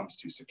when it comes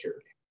to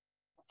security.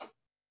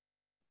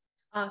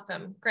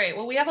 Awesome. Great.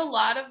 Well, we have a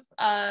lot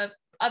of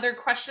other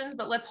questions,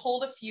 but let's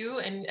hold a few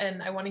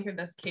and I want to hear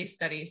this case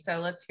study. So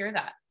let's hear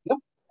that. Yep.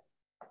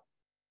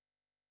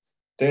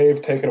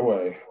 Dave, take it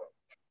away.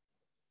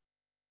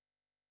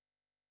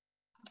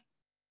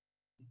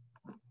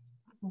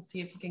 We'll see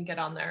if you can get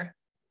on there.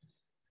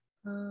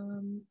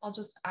 I'll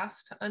just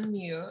ask to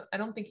unmute. I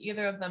don't think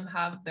either of them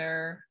have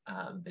their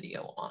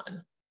video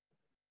on.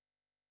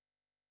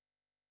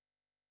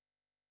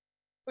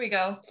 Here we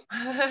go.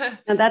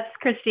 No, that's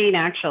Christine,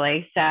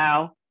 actually.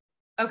 So.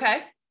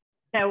 Okay.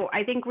 So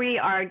I think we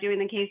are doing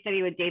the case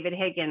study with David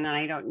Higgin, and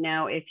I don't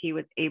know if he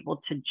was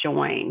able to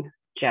join,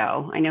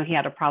 Joe. I know he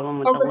had a problem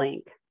with the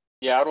link.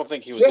 Yeah, I don't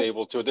think he was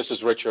able to. This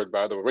is Richard,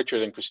 by the way,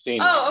 Richard and Christine.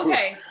 Oh,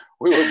 okay.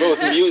 We were both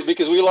mute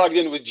because we logged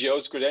in with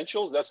Joe's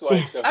credentials. That's why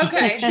I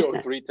said Joe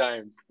 3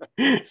 times.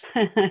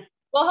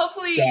 Well,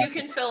 hopefully you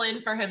can fill in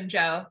for him,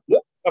 Joe. Yeah,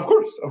 of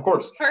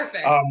course.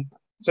 Perfect.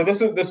 So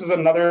this is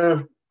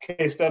another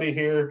case study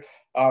here.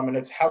 And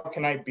it's how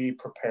can I be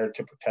prepared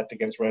to protect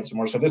against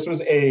ransomware? So this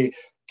was a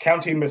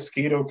county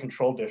mosquito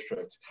control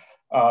district.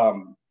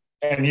 And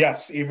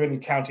yes, even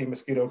county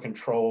mosquito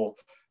control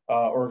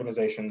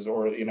organizations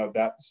or,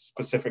 that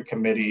specific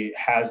committee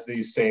has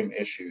these same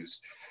issues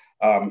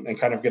and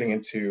kind of getting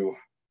into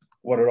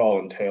what it all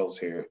entails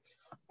here.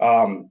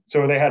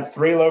 So they had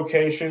 3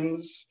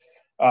 locations.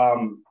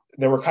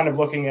 They were kind of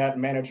looking at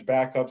managed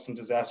backups and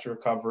disaster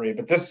recovery,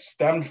 but this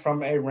stemmed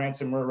from a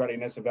ransomware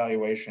readiness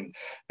evaluation.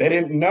 They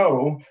didn't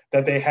know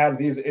that they had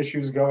these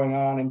issues going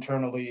on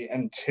internally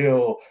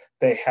until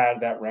they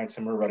had that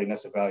ransomware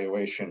readiness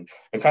evaluation.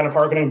 And kind of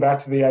harkening back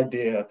to the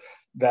idea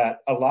that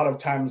a lot of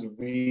times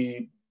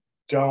we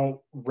don't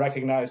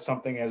recognize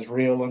something as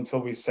real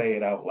until we say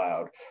it out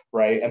loud,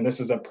 right? And this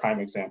is a prime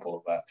example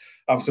of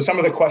that. So some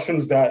of the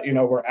questions that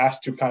were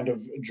asked to kind of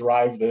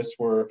drive this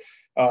were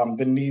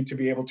the need to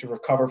be able to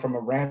recover from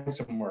a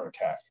ransomware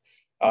attack.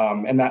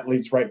 And that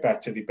leads right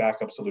back to the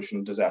backup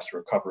solution disaster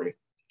recovery.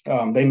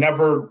 They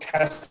never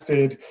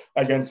tested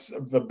against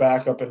the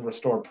backup and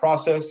restore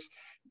process,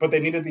 but they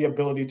needed the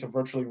ability to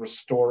virtually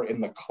restore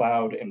in the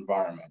cloud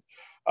environment.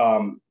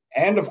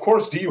 And of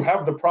course, do you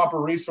have the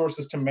proper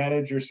resources to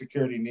manage your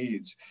security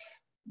needs?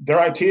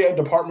 Their IT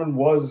department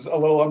was a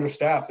little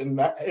understaffed, and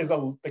that is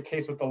the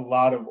case with a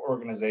lot of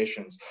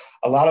organizations.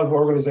 A lot of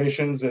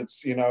organizations,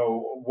 it's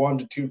 1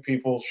 to 2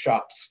 people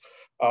shops.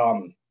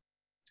 And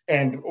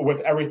with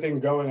everything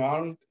going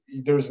on,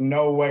 there's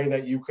no way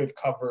that you could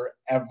cover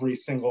every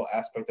single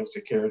aspect of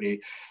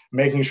security,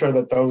 making sure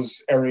that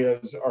those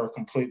areas are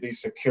completely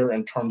secure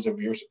in terms of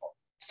your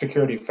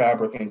security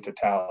fabric in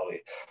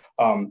totality.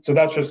 So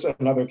that's just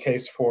another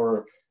case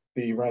for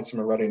the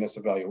ransomware readiness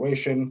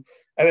evaluation.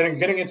 And then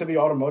getting into the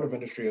automotive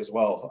industry as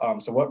well.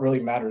 So what really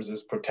matters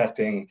is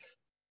protecting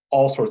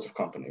all sorts of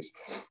companies.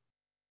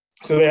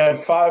 So they had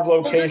 5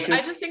 locations. Well,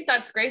 I just think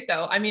that's great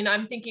though. I mean,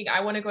 I'm thinking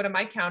I want to go to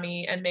my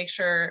county and make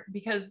sure,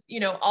 because, you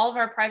know, all of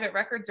our private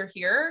records are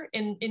here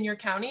in your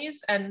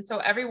counties. And so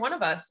every one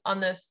of us on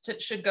this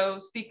should go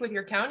speak with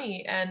your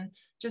county and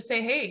just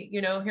say, hey,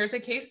 you know, here's a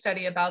case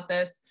study about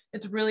this.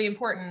 It's really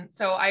important.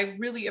 So I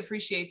really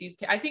appreciate these.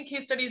 I think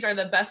case studies are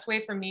the best way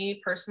for me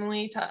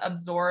personally to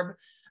absorb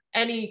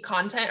any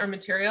content or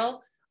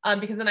material.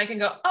 Because then I can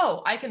go,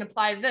 oh, I can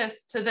apply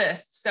this to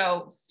this.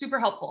 So super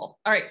helpful.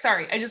 All right,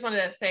 sorry. I just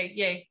wanted to say,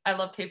 yay, I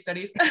love case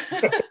studies.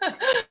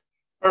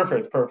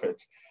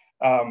 Perfect.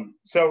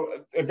 So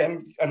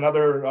again,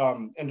 another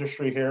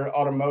industry here,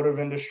 automotive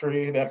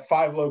industry, they had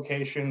 5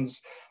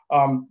 locations.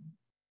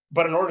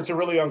 But in order to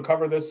really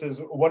uncover this is,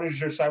 what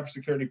is your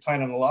cybersecurity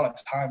plan? And a lot of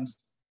times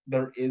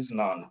there is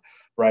none,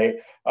 right?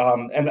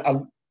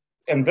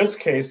 In this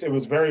case, it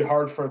was very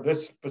hard for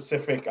this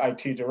specific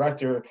IT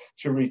director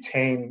to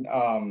retain,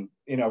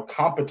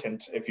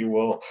 competent, if you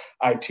will,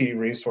 IT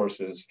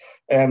resources.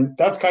 And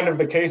that's kind of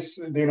the case.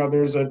 You know,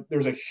 there's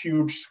a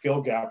huge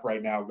skill gap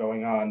right now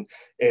going on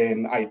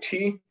in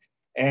IT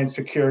and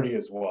security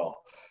as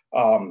well.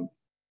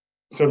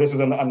 So this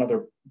is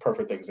another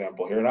perfect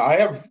example here. And I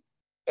have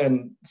a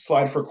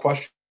slide for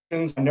questions.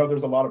 I know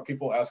there's a lot of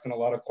people asking a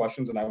lot of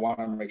questions, and I want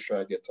to make sure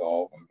I get to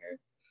all of them here.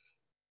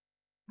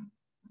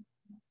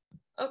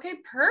 Okay,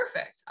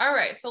 perfect. All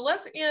right, so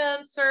let's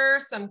answer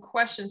some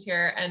questions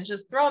here and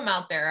just throw them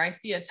out there. I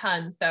see a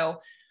ton,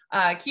 so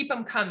keep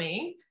them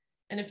coming.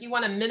 And if you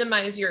want to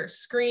minimize your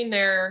screen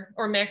there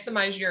or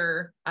maximize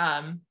your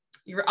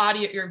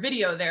audio, your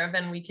video there,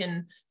 then we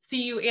can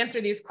see you answer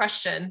these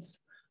questions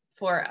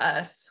for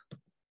us,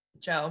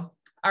 Joe.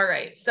 All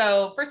right,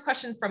 so first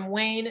question from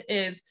Wayne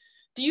is,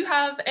 do you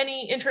have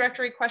any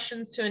introductory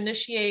questions to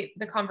initiate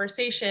the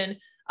conversation?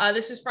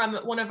 This is from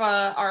one of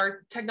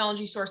our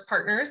technology source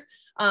partners.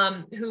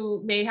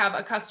 Who may have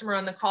a customer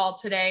on the call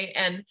today,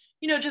 and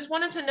just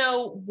wanted to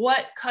know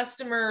what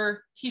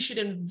customer he should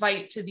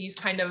invite to these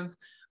kind of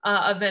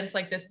events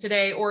like this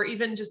today, or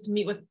even just to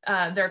meet with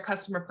their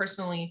customer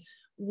personally.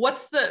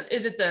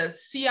 Is it the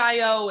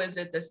CIO? Is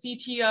it the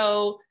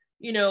CTO?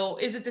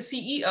 Is it the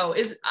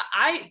CEO?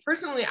 I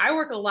personally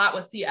work a lot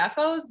with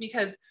CFOs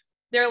because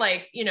they're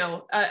like,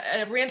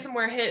 a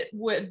ransomware hit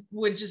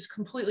would just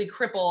completely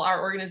cripple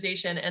our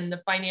organization, and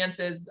the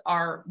finances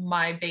are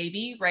my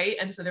baby, right?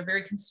 And so they're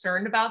very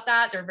concerned about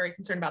that. They're very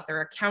concerned about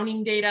their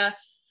accounting data,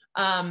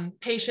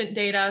 patient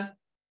data.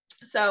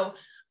 So,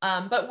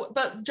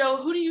 but Joe,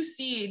 who do you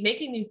see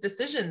making these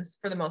decisions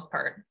for the most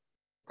part?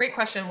 Great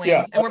question, Wayne.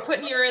 Yeah. And we're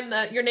putting your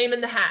name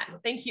in the hat.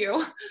 Thank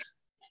you.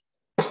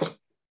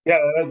 Yeah,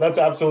 that's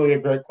absolutely a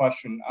great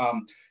question.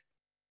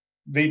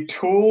 The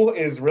tool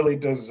is really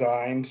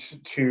designed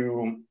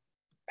to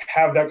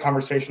have that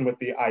conversation with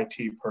the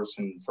IT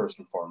person first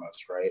and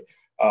foremost, right?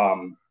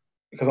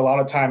 Because a lot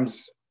of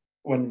times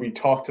when we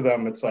talk to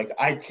them, it's like,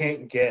 I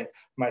can't get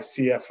my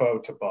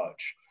CFO to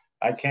budge.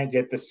 I can't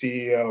get the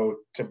CEO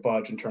to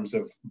budge in terms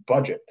of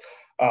budget.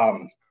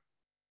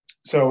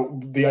 So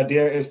the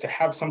idea is to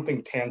have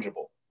something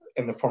tangible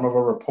in the form of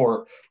a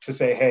report to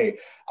say, hey,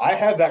 I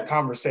had that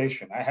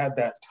conversation. I had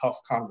that tough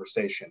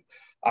conversation.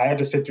 I had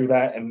to sit through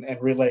that and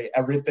relay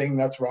everything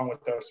that's wrong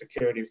with our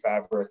security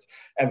fabric.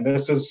 And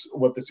this is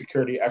what the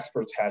security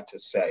experts had to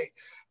say.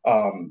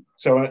 And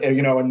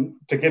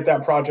to get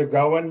that project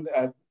going,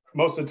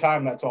 most of the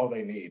time, that's all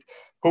they need.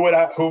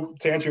 To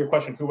answer your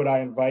question, who would I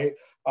invite?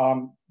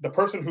 The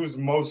person who's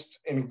most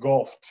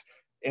engulfed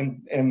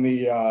in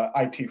the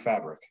IT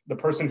fabric, the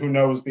person who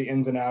knows the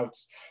ins and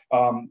outs.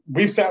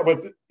 We've sat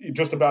with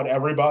just about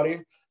everybody.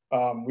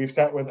 We've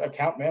sat with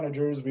account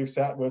managers, we've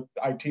sat with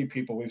IT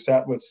people, we've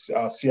sat with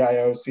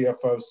CIOs,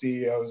 CFOs,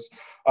 CEOs,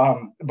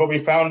 but we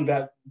found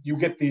that you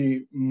get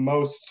the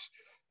most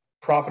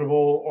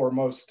profitable or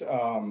most,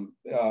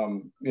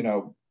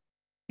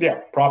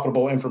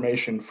 profitable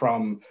information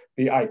from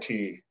the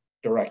IT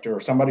director or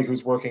somebody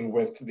who's working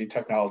with the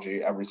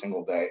technology every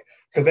single day,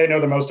 because they know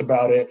the most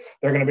about it.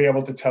 They're going to be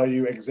able to tell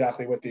you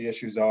exactly what the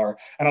issues are.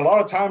 And a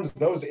lot of times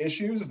those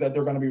issues that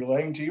they're going to be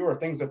relaying to you are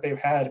things that they've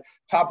had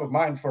top of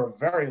mind for a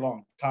very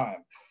long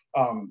time.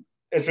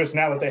 It's just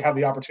now that they have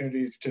the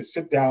opportunity to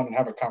sit down and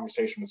have a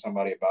conversation with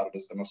somebody about it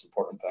is the most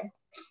important thing.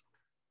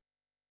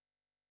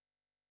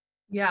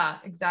 Yeah,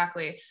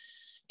 exactly.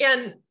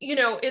 And,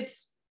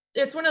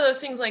 it's one of those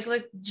things like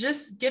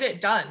just get it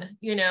done.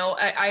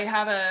 I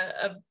have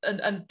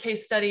a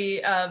case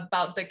study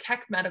about the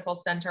Keck Medical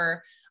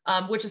Center,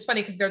 which is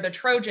funny because they're the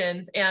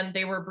Trojans and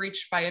they were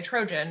breached by a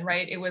Trojan,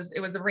 right? It was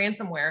a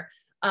ransomware,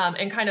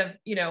 and kind of,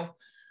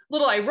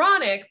 little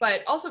ironic,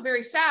 but also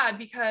very sad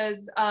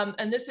because,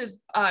 and this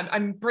is,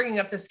 I'm bringing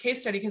up this case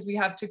study because we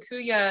have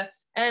Takuya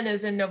N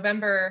as in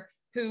November,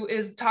 who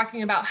is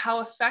talking about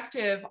how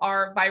effective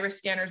are virus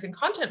scanners and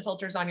content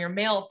filters on your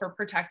mail for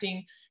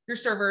protecting your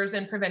servers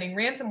and preventing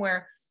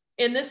ransomware.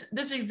 And this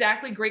is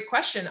exactly great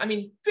question. I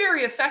mean,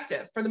 very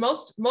effective for the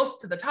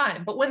most of the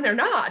time, but when they're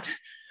not,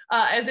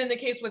 as in the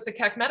case with the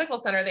Keck Medical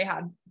Center, they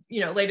had,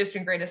 latest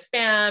and greatest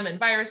spam and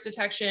virus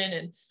detection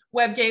and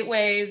web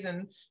gateways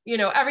and,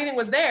 everything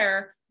was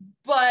there,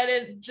 but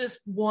it just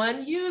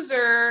one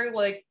user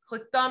like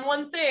clicked on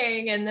one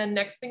thing. And then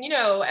next thing you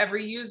know,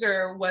 every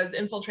user was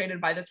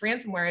infiltrated by this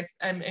ransomware.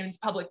 It's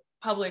public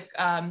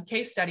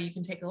case study. You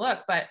can take a look,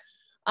 but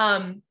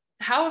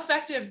how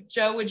effective,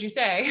 Joe, would you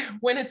say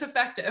when it's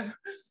effective?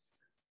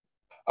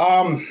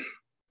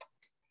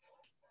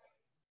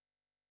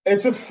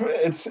 It's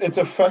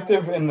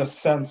effective in the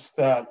sense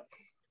that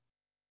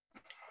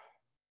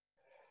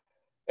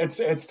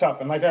it's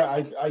tough. And like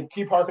I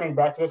keep harkening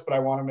back to this, but I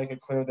want to make it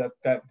clear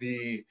that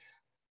the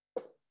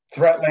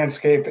threat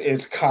landscape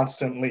is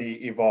constantly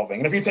evolving.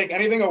 And if you take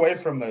anything away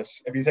from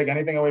this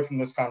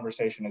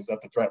conversation, is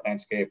that the threat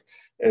landscape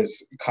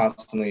is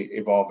constantly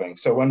evolving.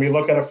 So when we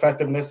look at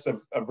effectiveness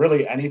of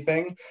really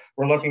anything,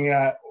 we're looking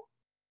at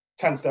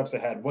 10 steps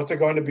ahead. What's it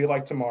going to be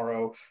like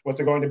tomorrow? What's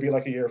it going to be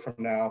like a year from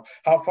now?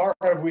 How far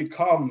have we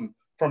come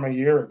from a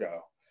year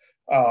ago?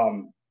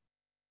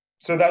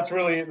 So that's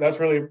really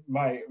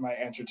my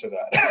answer to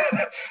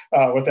that.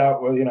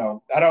 Without,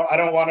 I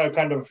don't want to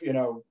kind of,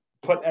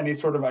 put any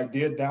sort of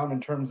idea down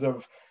in terms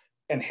of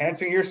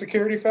enhancing your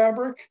security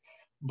fabric,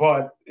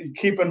 but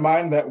keep in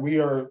mind that we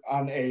are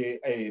on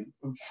a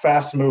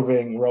fast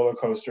moving roller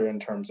coaster in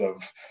terms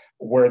of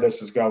where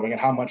this is going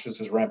and how much this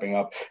is ramping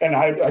up. And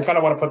I kind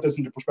of want to put this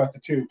into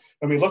perspective too.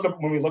 When we look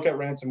at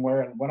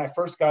ransomware, and when I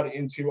first got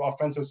into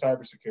offensive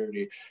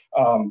cybersecurity,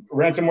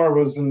 ransomware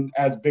wasn't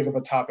as big of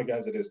a topic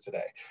as it is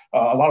today.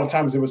 A lot of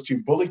times it was to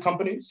bully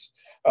companies,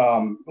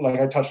 like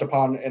I touched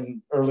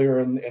upon earlier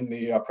in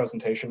the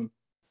presentation.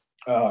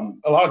 A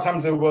lot of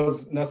times it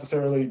was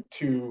necessarily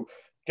to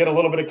get a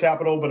little bit of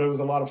capital, but it was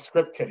a lot of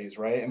script kiddies,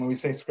 right? And when we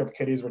say script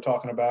kiddies, we're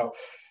talking about,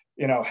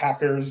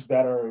 hackers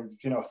that are,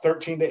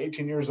 13 to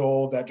 18 years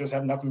old that just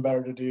have nothing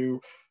better to do.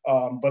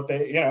 But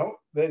they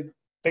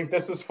think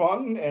this is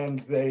fun and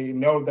they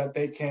know that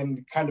they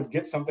can kind of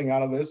get something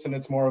out of this. And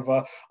it's more of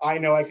a, I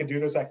know I can do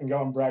this. I can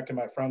go and brag to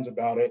my friends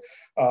about it.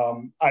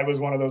 I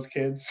was one of those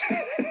kids.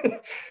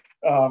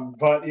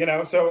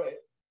 But, so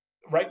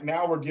right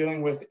now we're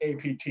dealing with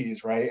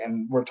APTs, right?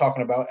 And we're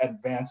talking about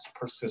advanced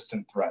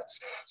persistent threats.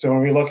 So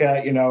when we look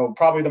at,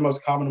 probably the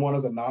most common one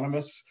is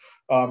anonymous.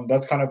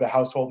 That's kind of the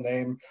household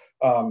name.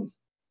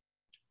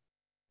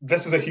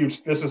 This is a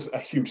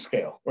huge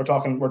scale. We're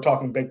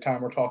talking big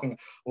time. We're talking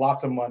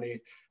lots of money,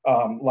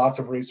 lots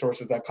of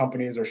resources that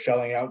companies are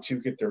shelling out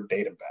to get their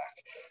data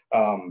back.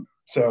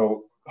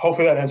 So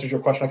hopefully that answers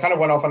your question. I kind of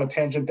went off on a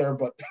tangent there,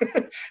 but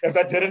if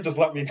that didn't, just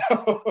let me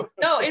know.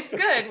 No, it's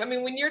good. I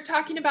mean, when you're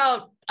talking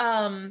about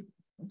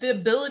the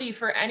ability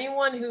for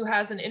anyone who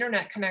has an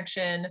internet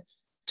connection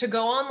to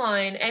go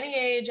online, any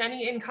age,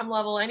 any income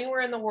level,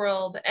 anywhere in the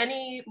world,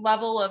 any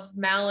level of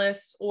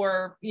malice,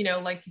 or,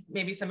 like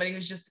maybe somebody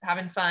who's just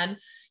having fun,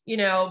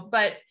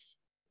 but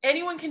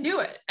anyone can do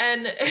it.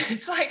 And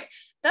it's like,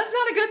 that's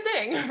not a good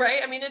thing,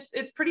 right? I mean,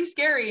 it's pretty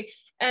scary.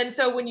 And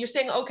so when you're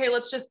saying, okay,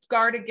 let's just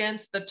guard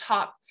against the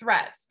top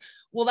threats,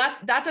 well,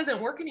 that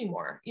doesn't work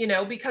anymore,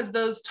 because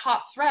those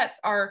top threats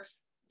are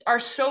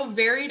so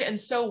varied and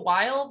so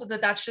wild that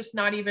that's just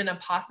not even a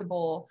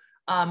possible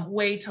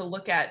way to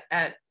look at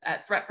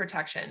threat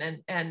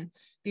protection and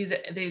these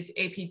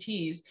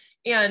APTs.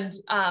 And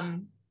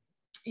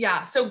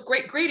yeah, so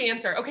great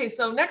answer. Okay,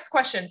 so next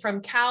question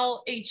from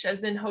Cal H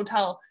as in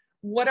hotel.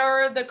 What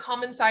are the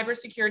common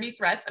cybersecurity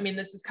threats? I mean,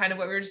 this is kind of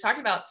what we were just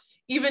talking about.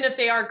 Even if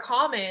they are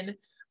common,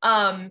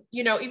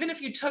 even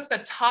if you took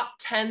the top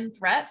 10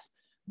 threats,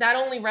 that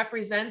only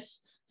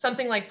represents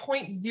something like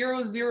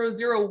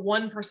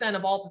 0.0001%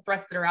 of all the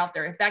threats that are out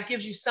there, if that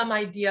gives you some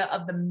idea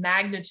of the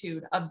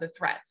magnitude of the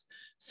threats.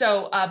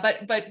 So,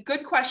 but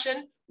good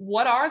question.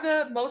 What are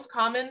the most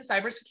common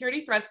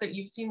cybersecurity threats that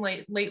you've seen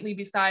lately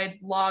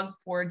besides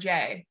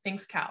Log4j?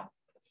 Thanks, Cal.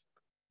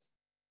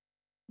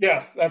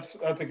 Yeah, that's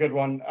a good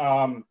one.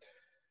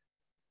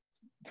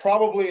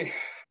 Probably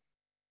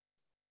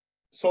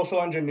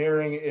social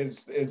engineering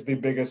is the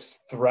biggest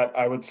threat,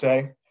 I would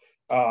say.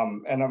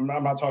 And I'm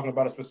not talking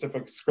about a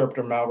specific script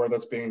or malware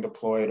that's being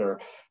deployed, or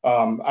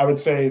I would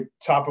say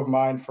top of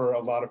mind for a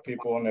lot of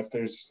people. And if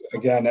there's,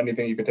 again,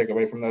 anything you could take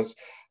away from this,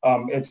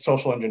 it's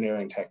social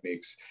engineering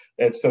techniques.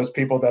 It's those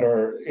people that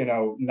are,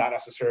 not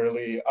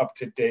necessarily up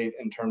to date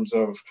in terms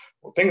of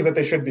things that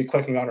they should be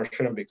clicking on or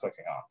shouldn't be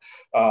clicking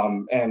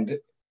on. And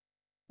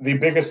the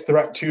biggest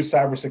threat to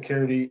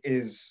cybersecurity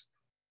is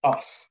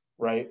us,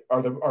 right?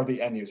 Are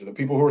the end user, the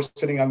people who are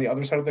sitting on the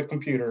other side of the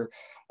computer,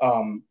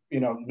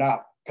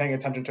 not paying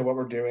attention to what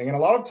we're doing. And a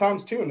lot of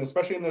times too, and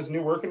especially in this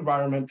new work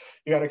environment,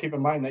 you got to keep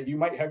in mind that you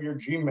might have your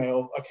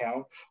Gmail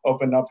account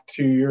open up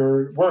to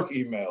your work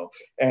email,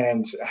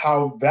 and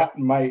how that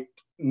might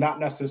not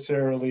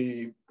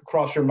necessarily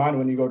cross your mind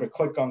when you go to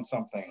click on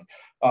something.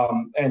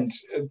 And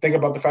think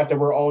about the fact that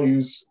we're all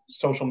use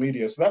social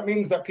media. So that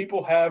means that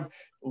people have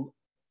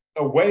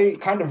a way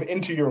kind of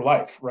into your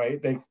life,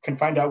 right? They can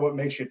find out what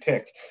makes you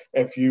tick.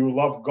 If you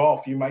love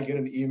golf, you might get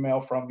an email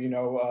from,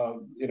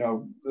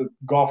 the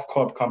golf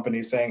club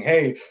company saying,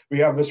 hey, we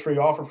have this free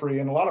offer for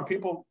you. And a lot of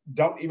people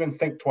don't even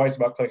think twice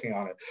about clicking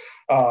on it.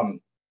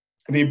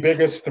 The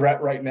biggest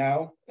threat right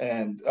now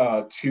and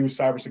to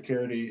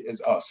cybersecurity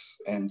is us.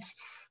 And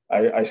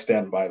I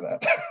stand by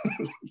that.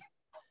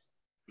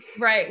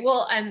 Right.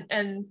 Well,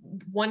 and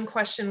one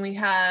question we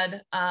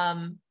had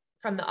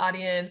from the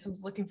audience, I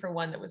was looking for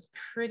one that was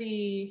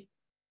pretty,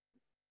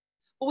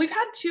 well, we've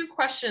had two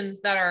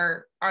questions that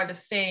are the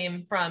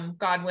same from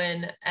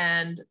Godwin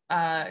and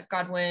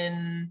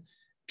Godwin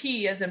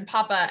P as in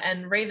Papa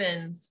and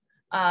Ravens.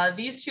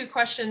 These two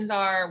questions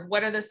are,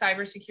 what are the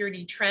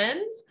cybersecurity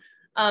trends?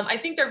 I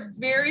think they're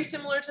very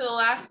similar to the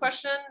last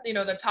question,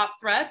 the top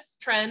threats,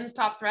 trends,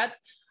 top threats.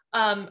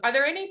 Are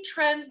there any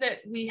trends that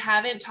we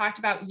haven't talked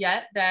about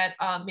yet that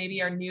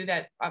maybe are new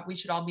that we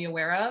should all be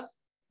aware of?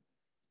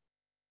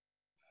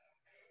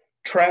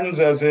 Trends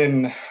as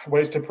in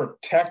ways to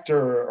protect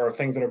or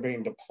things that are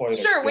being deployed?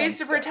 Sure, ways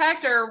to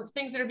protect or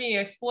things that are being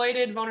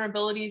exploited,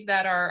 vulnerabilities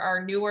that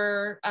are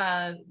newer,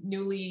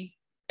 newly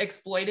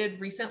exploited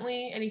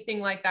recently, anything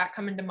like that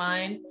come into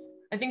mind?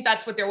 I think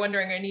that's what they're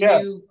wondering.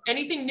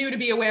 Anything new to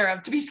be aware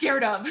of, to be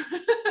scared of?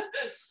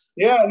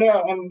 Yeah,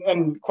 no,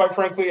 and quite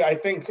frankly, I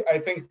think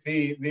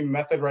the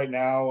method right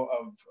now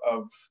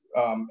of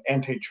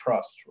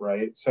antitrust,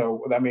 right?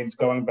 So that means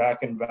going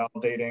back and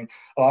validating.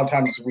 A lot of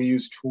times we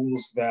use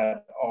tools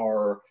that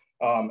are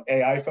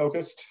AI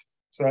focused.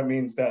 So that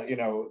means that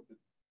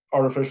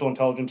artificial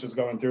intelligence is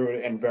going through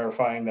it and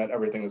verifying that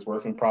everything is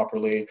working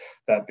properly,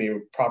 that the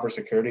proper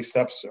security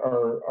steps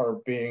are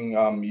being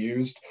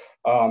used.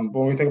 But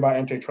when we think about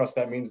antitrust,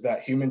 that means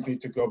that humans need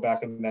to go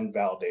back and then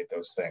validate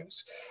those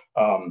things.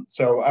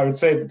 So I would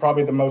say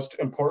probably the most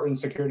important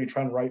security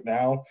trend right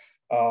now,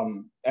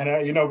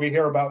 we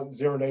hear about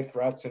zero-day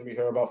threats and we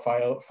hear about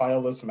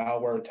fileless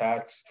malware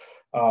attacks.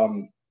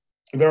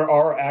 There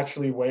are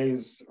actually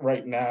ways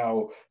right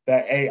now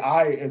that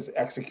AI is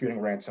executing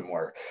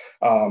ransomware.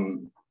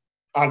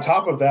 On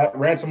top of that,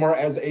 ransomware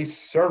as a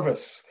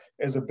service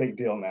is a big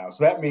deal now.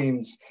 So that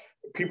means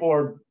people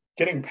are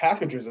getting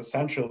packages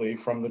essentially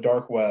from the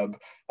dark web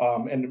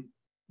and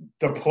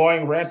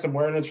deploying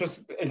ransomware, and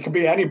it could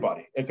be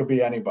anybody. It could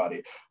be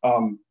anybody.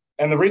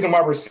 And the reason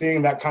why we're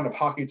seeing that kind of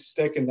hockey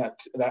stick and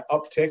that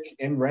uptick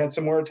in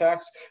ransomware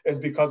attacks is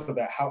because of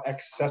that, how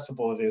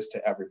accessible it is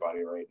to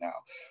everybody right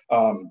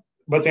now.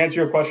 But to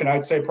answer your question,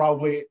 I'd say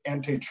probably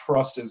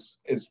antitrust is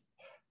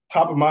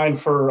top of mind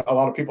for a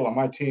lot of people on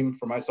my team,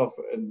 for myself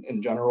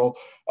in general,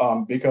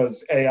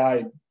 because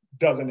AI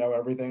doesn't know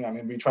everything. I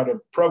mean, we try to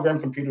program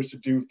computers to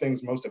do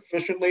things most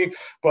efficiently,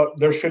 but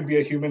there should be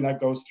a human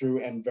that goes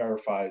through and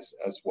verifies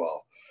as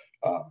well.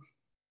 I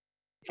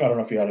don't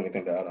know if you had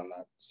anything to add on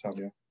that,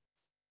 Sonia.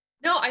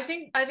 No, I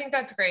think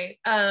that's great.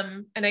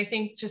 And I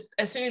think just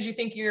as soon as you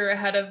think you're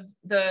ahead of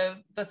the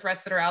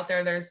threats that are out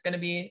there, there's going to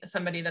be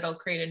somebody that'll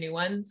create a new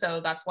one. So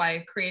that's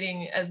why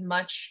creating as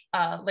much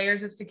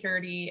layers of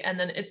security, and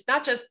then it's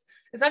not just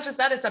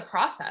that, it's a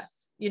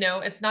process.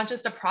 It's not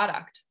just a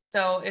product.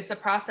 So it's a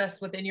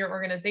process within your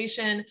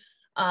organization.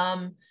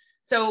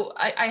 So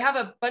I have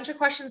a bunch of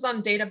questions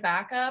on data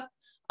backup.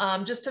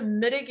 Just to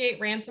mitigate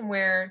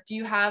ransomware, do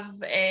you have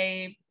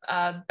a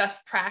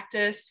best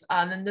practice?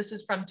 And this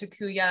is from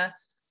Takuya.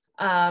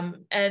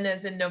 And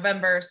as in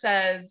November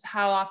says,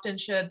 how often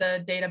should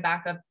the data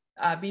backup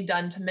be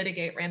done to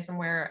mitigate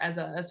ransomware as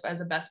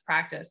a best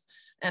practice?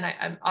 And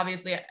I'm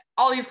obviously,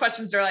 all these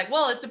questions are like,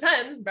 well, it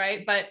depends,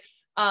 right? But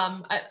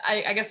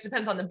I guess it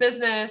depends on the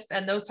business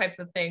and those types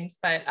of things.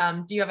 But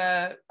do you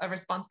have a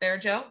response there,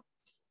 Joe?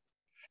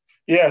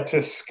 Yeah,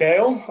 to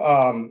scale,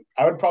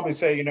 I would probably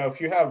say, if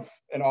you have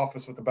an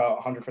office with about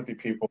 150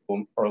 people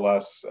or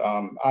less,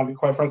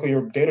 quite frankly,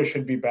 your data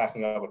should be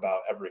backing up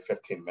about every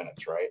 15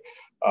 minutes, right?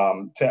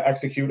 To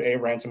execute a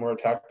ransomware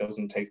attack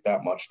doesn't take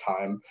that much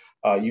time.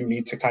 You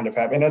need to kind of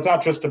have, and it's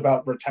not just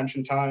about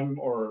retention time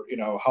or,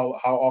 how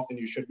often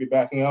you should be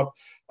backing up.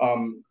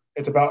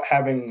 It's about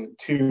having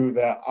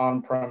that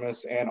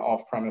on-premise and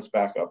off-premise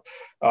backup.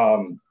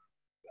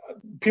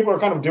 People are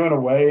kind of doing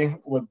away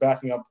with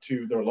backing up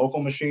to their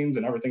local machines,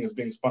 and everything is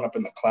being spun up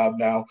in the cloud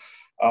now.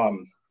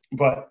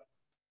 But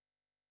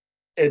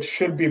it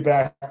should be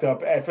backed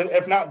up,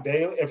 if not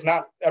daily, if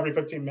not every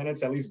 15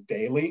 minutes, at least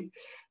daily.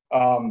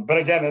 But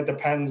again, it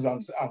depends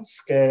on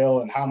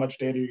scale and how much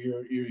data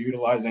you're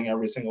utilizing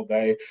every single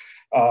day.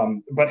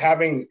 But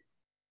having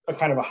a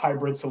kind of a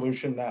hybrid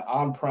solution, that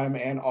on-prem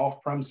and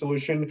off-prem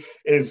solution,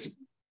 is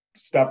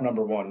step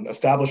number one.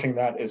 Establishing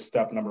that is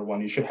step number one.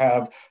 You should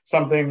have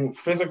something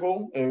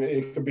physical.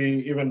 It could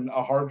be even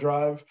a hard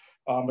drive,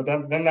 but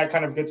then that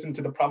kind of gets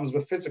into the problems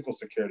with physical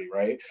security,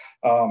 right?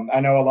 I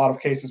know a lot of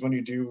cases when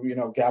you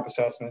do, gap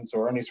assessments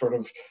or any sort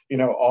of,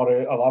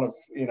 audit, a lot of,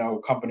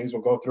 companies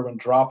will go through and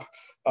drop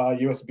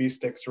USB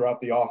sticks throughout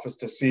the office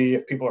to see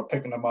if people are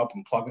picking them up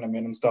and plugging them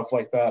in and stuff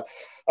like that.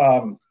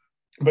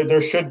 But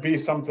there should be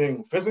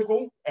something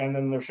physical, and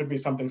then there should be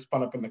something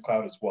spun up in the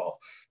cloud as well.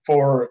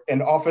 For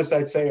an office,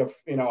 I'd say of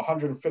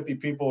 150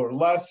 people or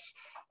less,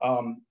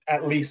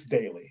 at least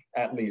daily.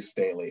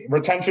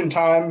 Retention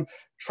time,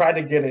 try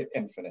to get it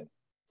infinite,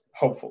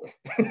 hopefully.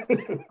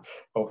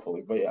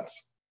 Hopefully, but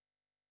yes.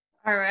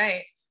 All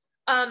right.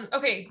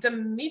 Okay,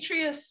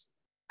 Demetrius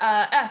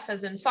F,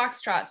 as in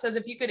Foxtrot, says,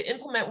 if you could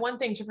implement one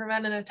thing to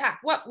prevent an attack,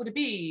 what would it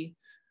be?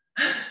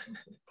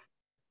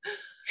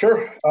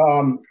 Sure.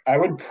 I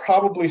would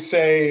probably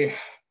say,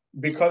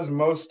 because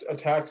most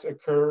attacks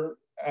occur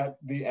at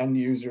the end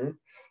user,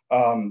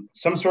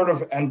 some sort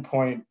of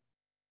endpoint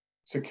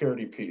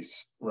security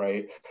piece,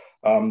 right?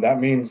 That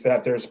means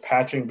that there's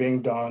patching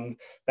being done.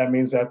 That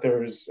means that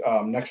there's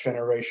next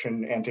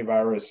generation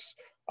antivirus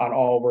on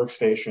all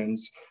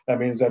workstations. That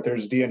means that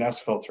there's DNS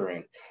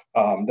filtering.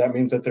 That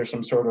means that there's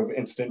some sort of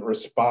incident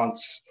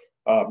response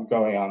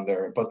going on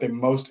there. But the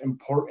most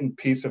important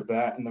piece of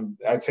that, and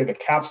I'd say the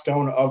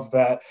capstone of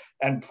that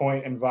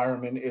endpoint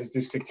environment, is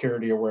the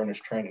security awareness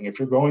training. If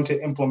you're going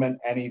to implement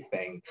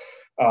anything,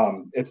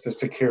 it's the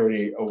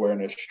security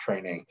awareness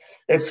training.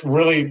 It's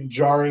really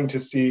jarring to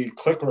see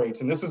click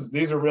rates, and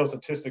these are real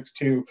statistics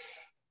too.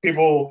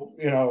 People,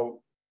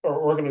 or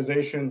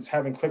organizations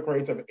having click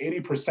rates of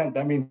 80%.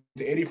 That means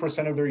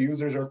 80% of their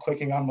users are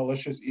clicking on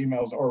malicious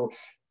emails or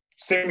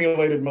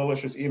simulated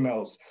malicious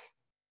emails.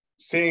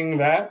 Seeing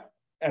that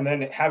and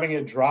then having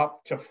it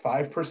drop to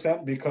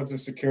 5% because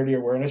of security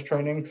awareness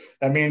training,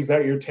 that means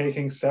that you're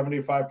taking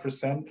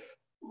 75%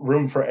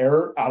 room for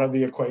error out of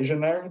the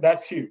equation there.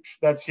 That's huge.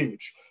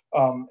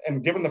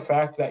 And given the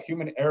fact that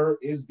human error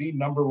is the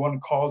 #1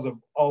 cause of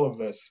all of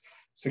this,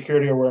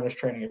 security awareness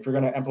training, if you're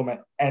going to implement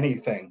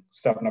anything,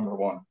 step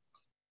 #1.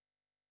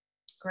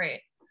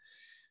 Great.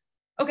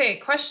 Okay,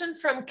 question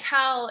from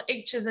Cal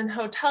H is in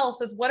hotel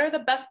says, what are the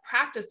best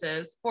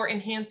practices for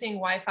enhancing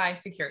Wi-Fi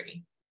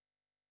security?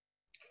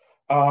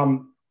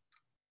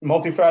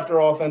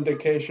 Multi-factor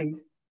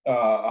authentication,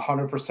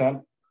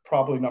 100%,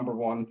 probably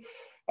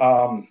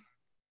 #1.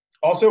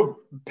 Also,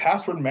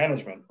 password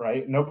management,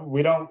 right? No,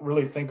 we don't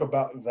really think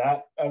about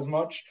that as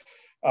much.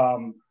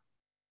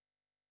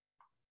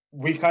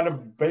 We kind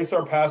of base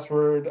our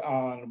password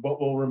on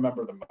what we'll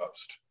remember the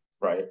most,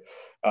 right?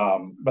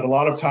 But a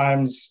lot of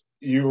times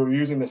you were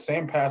using the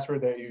same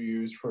password that you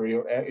used for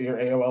your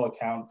AOL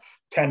account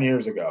 10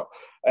 years ago.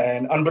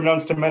 And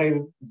unbeknownst to many,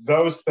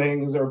 those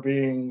things are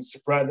being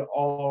spread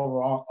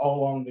all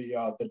along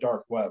the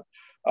dark web.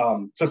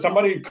 So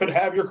somebody could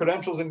have your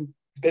credentials and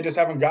they just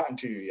haven't gotten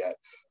to you yet.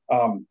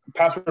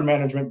 Password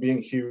management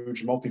being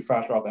huge,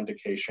 multi-factor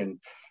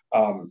authentication.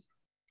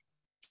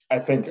 I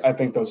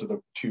think those are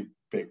the two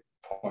big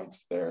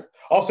points there.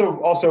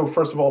 Also,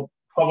 first of all,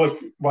 public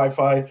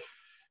Wi-Fi.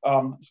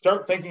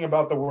 Start thinking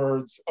about the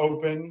words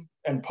open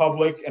and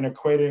public and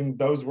equating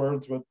those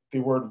words with the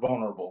word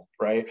vulnerable,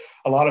 right?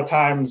 A lot of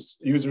times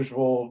users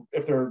will,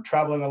 if they're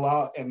traveling a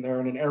lot and they're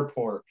in an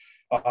airport,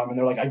 and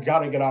they're like, I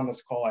gotta get on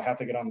this call, I have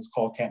to get on this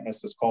call, can't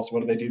miss this call. So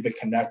what do? They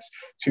connect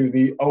to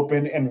the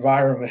open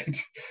environment.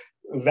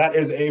 That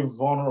is a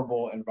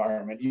vulnerable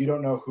environment. You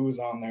don't know who's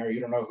on there. You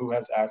don't know who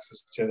has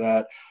access to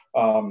that.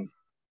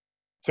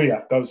 So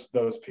yeah, those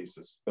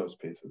pieces.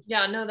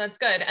 Yeah, no, that's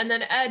good. And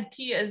then Ed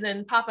P as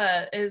in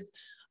Papa is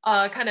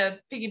kind of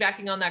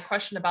piggybacking on that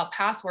question about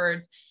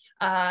passwords.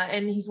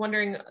 And he's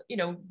wondering,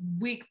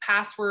 weak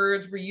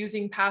passwords,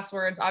 reusing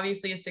passwords,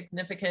 obviously a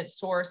significant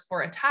source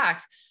for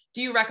attacks.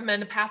 Do you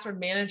recommend a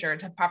password manager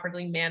to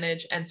properly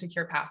manage and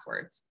secure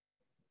passwords?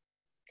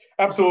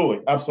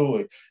 Absolutely.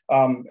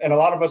 And a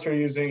lot of us are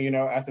using,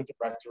 Active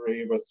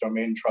Directory with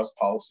domain trust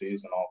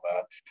policies and all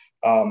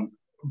that.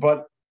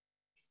 But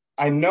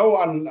I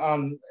know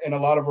in a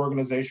lot of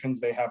organizations,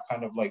 they have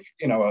kind of like,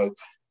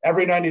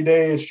 every 90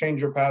 days,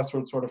 change your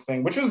password sort of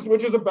thing, which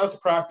is a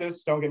best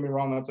practice. Don't get me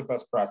wrong, that's a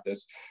best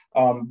practice.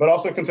 But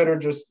also consider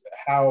just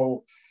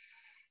how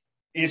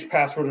each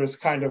password is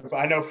kind of,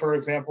 I know, for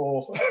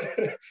example,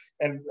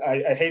 and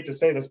I hate to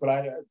say this, but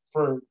I,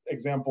 for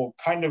example,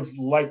 kind of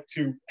like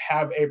to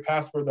have a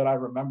password that I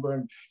remember,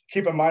 and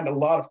keep in mind, a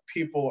lot of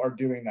people are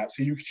doing that.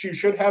 So you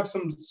should have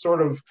some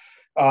sort of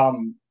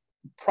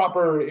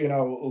proper,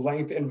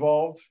 length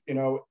involved,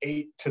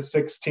 8 to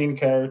 16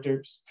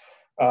 characters,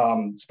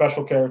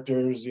 special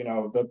characters,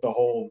 the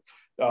whole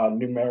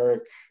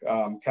numeric,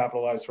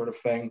 capitalized sort of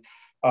thing.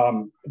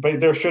 But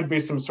there should be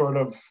some sort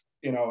of,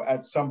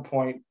 at some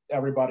point,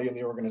 everybody in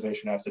the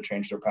organization has to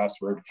change their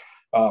password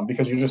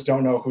because you just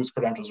don't know whose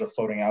credentials are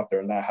floating out there,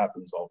 and that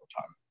happens all the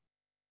time.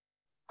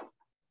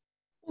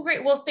 Well,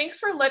 great. Well, thanks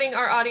for letting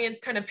our audience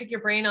kind of pick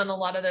your brain on a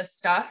lot of this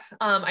stuff.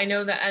 I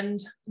know the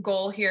end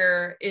goal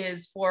here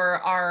is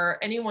for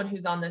anyone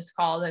who's on this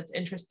call that's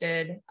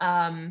interested.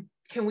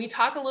 Can we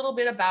talk a little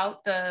bit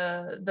about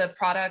the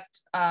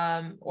product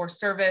or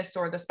service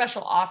or the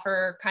special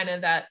offer kind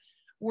of that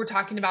we're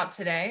talking about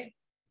today?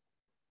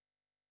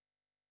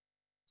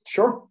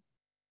 Sure.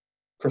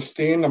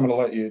 Christine, I'm going to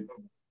let you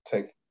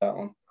take that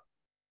one.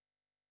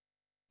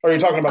 Or are you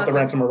talking about awesome. the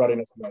ransomware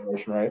readiness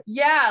evaluation, right?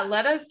 Yeah,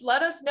 let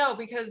us know,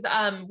 because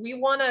we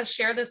want to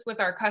share this with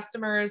our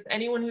customers.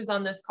 Anyone who's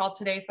on this call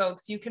today,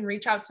 folks, you can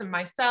reach out to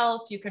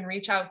myself. You can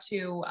reach out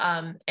to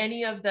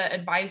any of the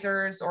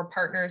advisors or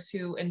partners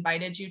who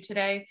invited you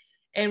today,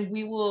 and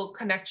we will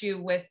connect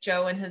you with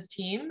Joe and his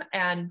team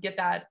and get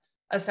that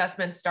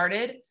assessment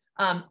started.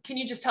 Can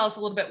you just tell us a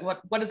little bit,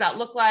 what does that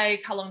look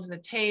like? How long does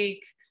it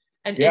take?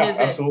 And is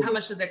it, absolutely. how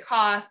much does it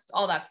cost?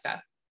 All that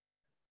stuff.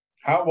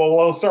 Well,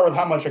 we'll start with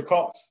how much it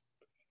costs.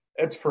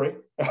 It's free.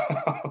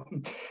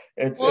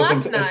 It's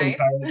nice. entirely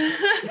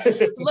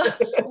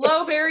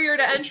low barrier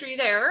to entry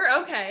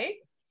there. Okay.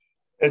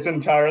 It's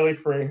entirely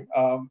free.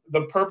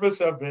 The purpose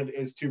of it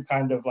is to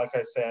kind of, like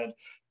I said,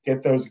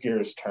 get those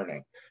gears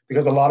turning,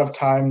 because a lot of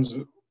times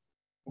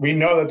we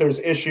know that there's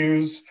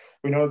issues,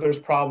 we know that there's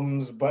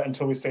problems, but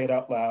until we say it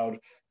out loud,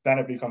 then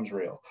it becomes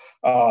real.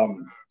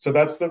 So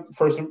that's the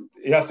first.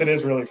 Yes, it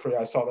is really free.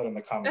 I saw that in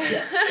the comments.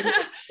 Yes.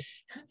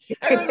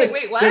 Everyone's like,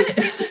 wait, what?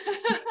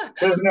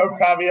 There's no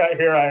caveat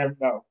here. I am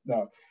no.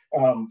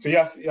 So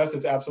yes,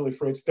 it's absolutely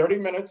free. It's 30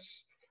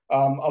 minutes,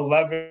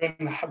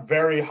 11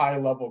 very high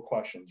level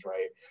questions,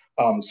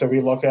 right? So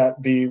we look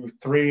at the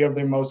 3 of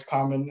the most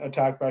common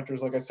attack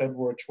vectors, like I said,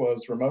 which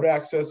was remote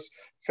access,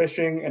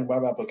 phishing, and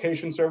web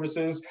application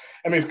services.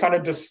 And we've kind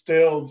of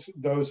distilled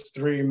those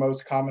 3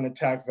 most common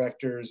attack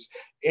vectors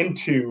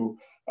into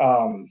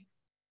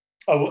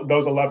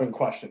those 11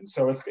 questions.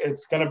 So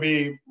it's going to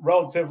be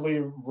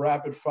relatively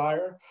rapid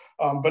fire,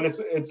 but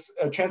it's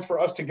a chance for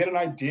us to get an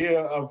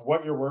idea of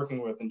what you're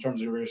working with in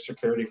terms of your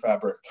security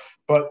fabric.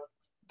 But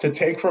to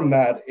take from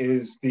that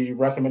is the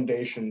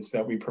recommendations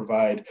that we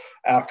provide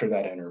after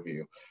that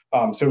interview.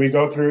 So we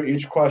go through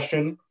each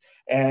question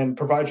and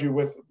provide you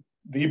with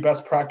the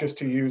best practice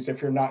to use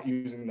if you're not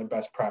using the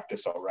best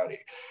practice already.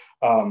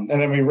 And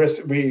then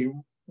we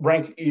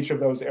rank each of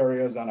those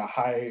areas on a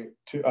high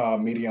to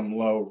medium,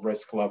 low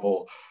risk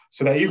level,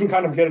 so that you can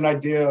kind of get an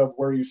idea of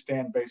where you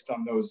stand based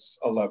on those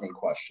 11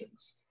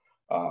 questions.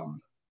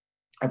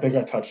 I think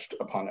I touched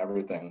upon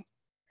everything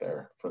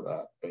there for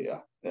that, but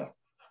yeah.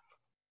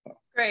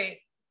 Great.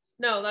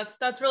 No,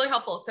 that's really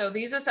helpful. So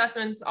these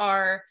assessments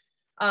are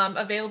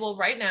available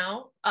right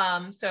now.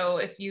 So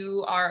if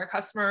you are a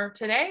customer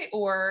today,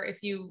 or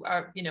if you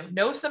are,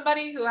 know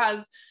somebody who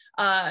has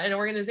an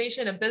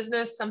organization, a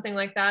business, something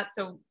like that,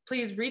 so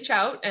please reach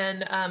out.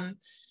 And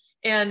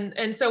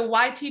so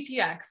why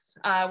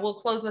TPX? We'll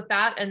close with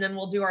that, and then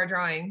we'll do our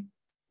drawing.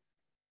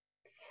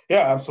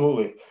 Yeah,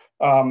 absolutely.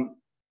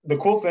 The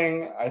cool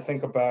thing I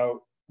think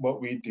about what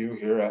we do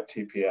here at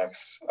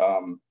TPX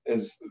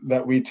is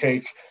that we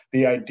take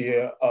the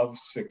idea of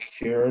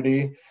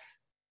security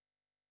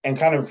and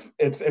kind of,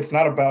 it's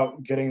not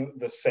about getting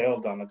the sale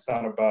done. It's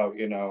not about,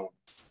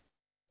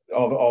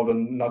 all the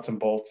nuts and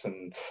bolts.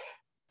 And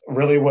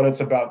really what it's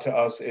about to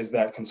us is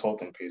that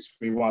consulting piece.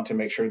 We want to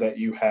make sure that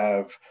you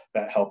have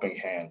that helping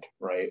hand,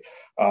 right?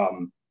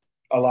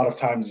 A lot of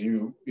times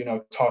you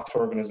talk to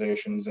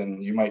organizations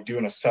and you might do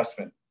an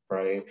assessment,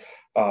 right?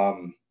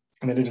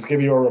 And then they just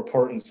give you a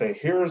report and say,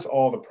 here's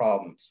all the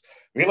problems.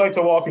 We like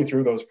to walk you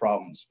through those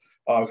problems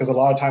because a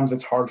lot of times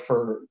it's hard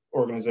for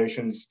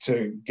organizations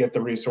to get the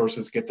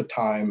resources, get the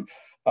time,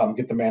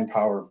 get the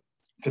manpower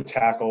to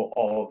tackle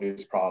all of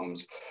these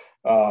problems.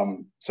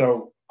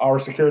 So our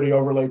security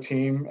overlay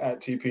team at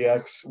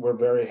TPX, we're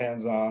very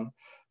hands-on.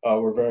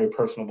 We're very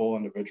personable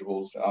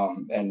individuals,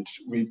 and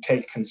we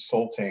take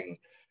consulting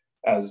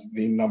as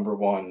the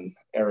 #1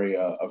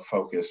 area of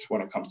focus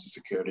when it comes to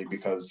security,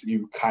 because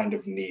you kind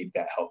of need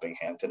that helping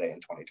hand today in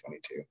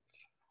 2022.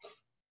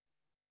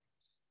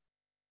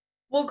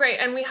 Well, great.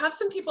 And we have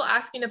some people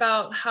asking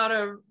about how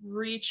to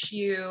reach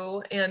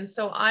you. And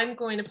so I'm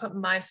going to put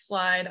my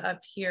slide up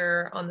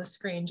here on the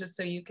screen just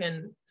so you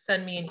can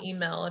send me an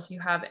email if you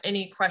have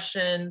any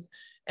questions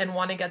and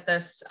want to get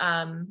this,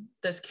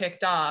 this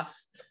kicked off.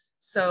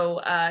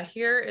 So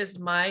here is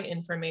my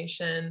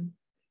information.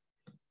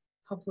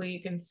 Hopefully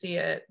you can see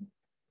it.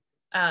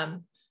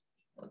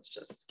 Let's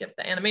just skip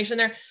the animation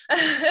there.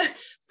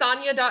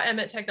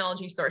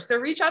 Sonia.m@Technology Source. So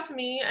reach out to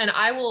me and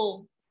I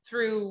will,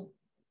 through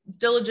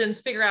diligence,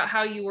 figure out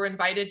how you were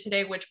invited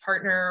today, which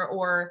partner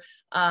or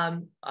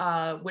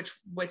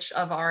which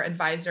of our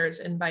advisors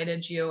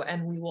invited you,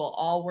 and we will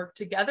all work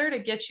together to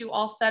get you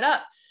all set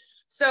up.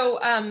 So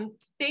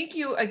thank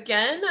you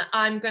again.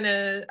 I'm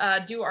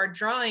gonna do our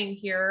drawing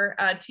here.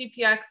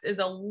 TPX is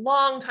a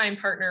longtime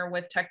partner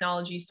with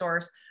Technology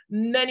Source.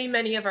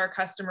 Many of our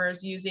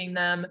customers using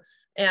them.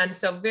 And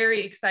so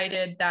very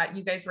excited that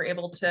you guys were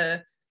able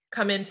to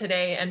come in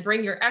today and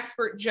bring your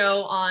expert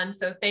Joe on.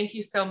 So thank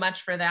you so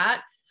much for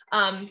that.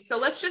 So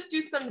let's just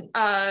do some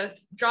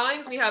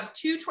drawings. We have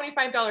 2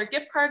 $25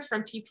 gift cards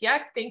from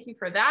TPX. Thank you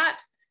for that.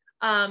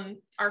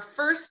 Our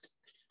first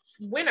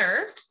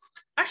winner,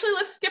 actually,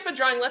 let's skip a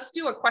drawing. Let's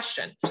do a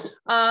question.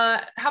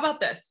 How about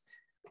this?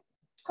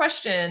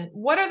 Question,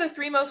 what are the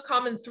 3 most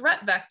common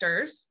threat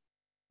vectors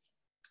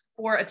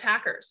for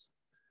attackers?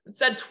 It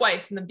said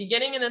twice in the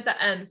beginning and at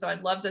the end. So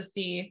I'd love to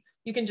see,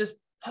 you can just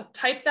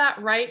type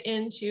that right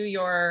into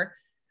your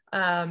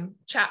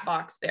chat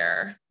box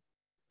there.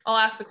 I'll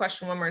ask the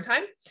question one more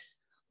time.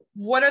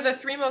 What are the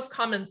 3 most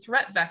common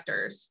threat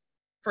vectors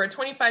for a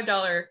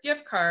 $25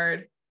 gift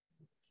card?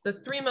 The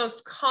 3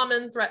 most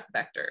common threat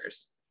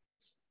vectors.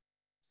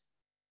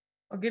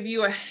 I'll give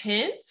you a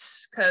hint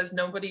because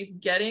nobody's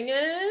getting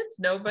it.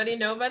 Nobody.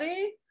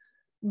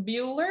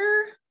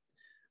 Bueller.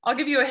 I'll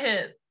give you a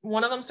hint.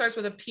 One of them starts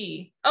with a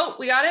P. Oh,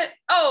 we got it.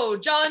 Oh,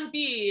 John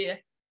B.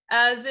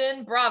 As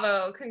in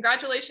Bravo.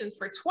 Congratulations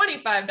for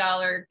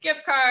 $25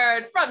 gift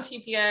card from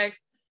TPX.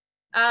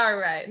 All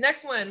right,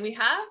 next one we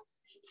have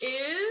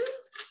is,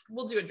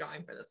 we'll do a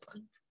drawing for this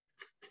one.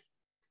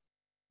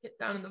 Get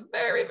down in the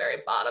very, very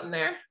bottom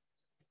there.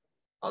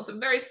 Oh, it's a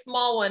very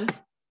small one.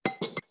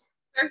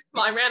 Very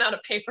small. I ran out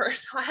of paper,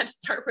 so I had to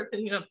start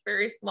ripping it up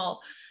very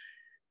small.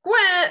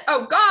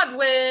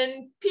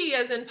 Godwin, P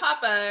as in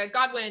Papa.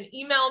 Godwin,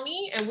 email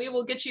me and we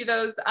will get you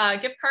those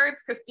gift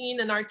cards. Christine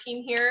and our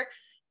team here.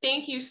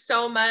 Thank you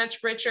so much,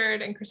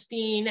 Richard and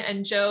Christine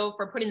and Joe,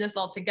 for putting this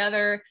all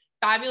together.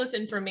 Fabulous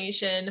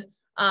information.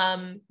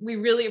 We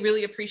really,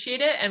 really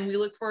appreciate it. And we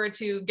look forward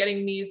to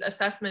getting these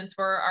assessments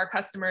for our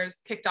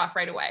customers kicked off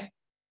right away.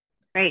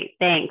 Great,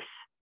 thanks.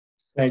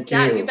 Thank you.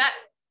 Yeah, you bet.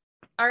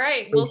 All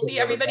right, we'll see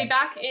everybody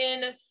back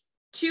in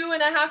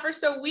 2.5 or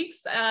so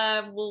weeks.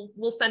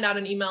 We'll send out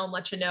an email and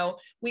let you know.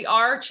 We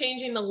are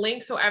changing the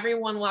link, so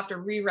everyone will have to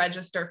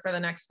re-register for the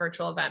next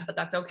virtual event, but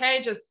that's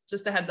okay.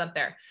 Just a heads up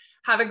there.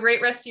 Have a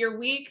great rest of your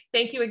week.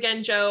 Thank you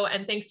again, Joe,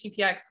 and thanks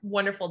TPX.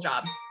 Wonderful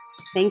job.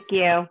 Thank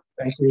you.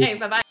 Thank you. Hey,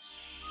 bye-bye.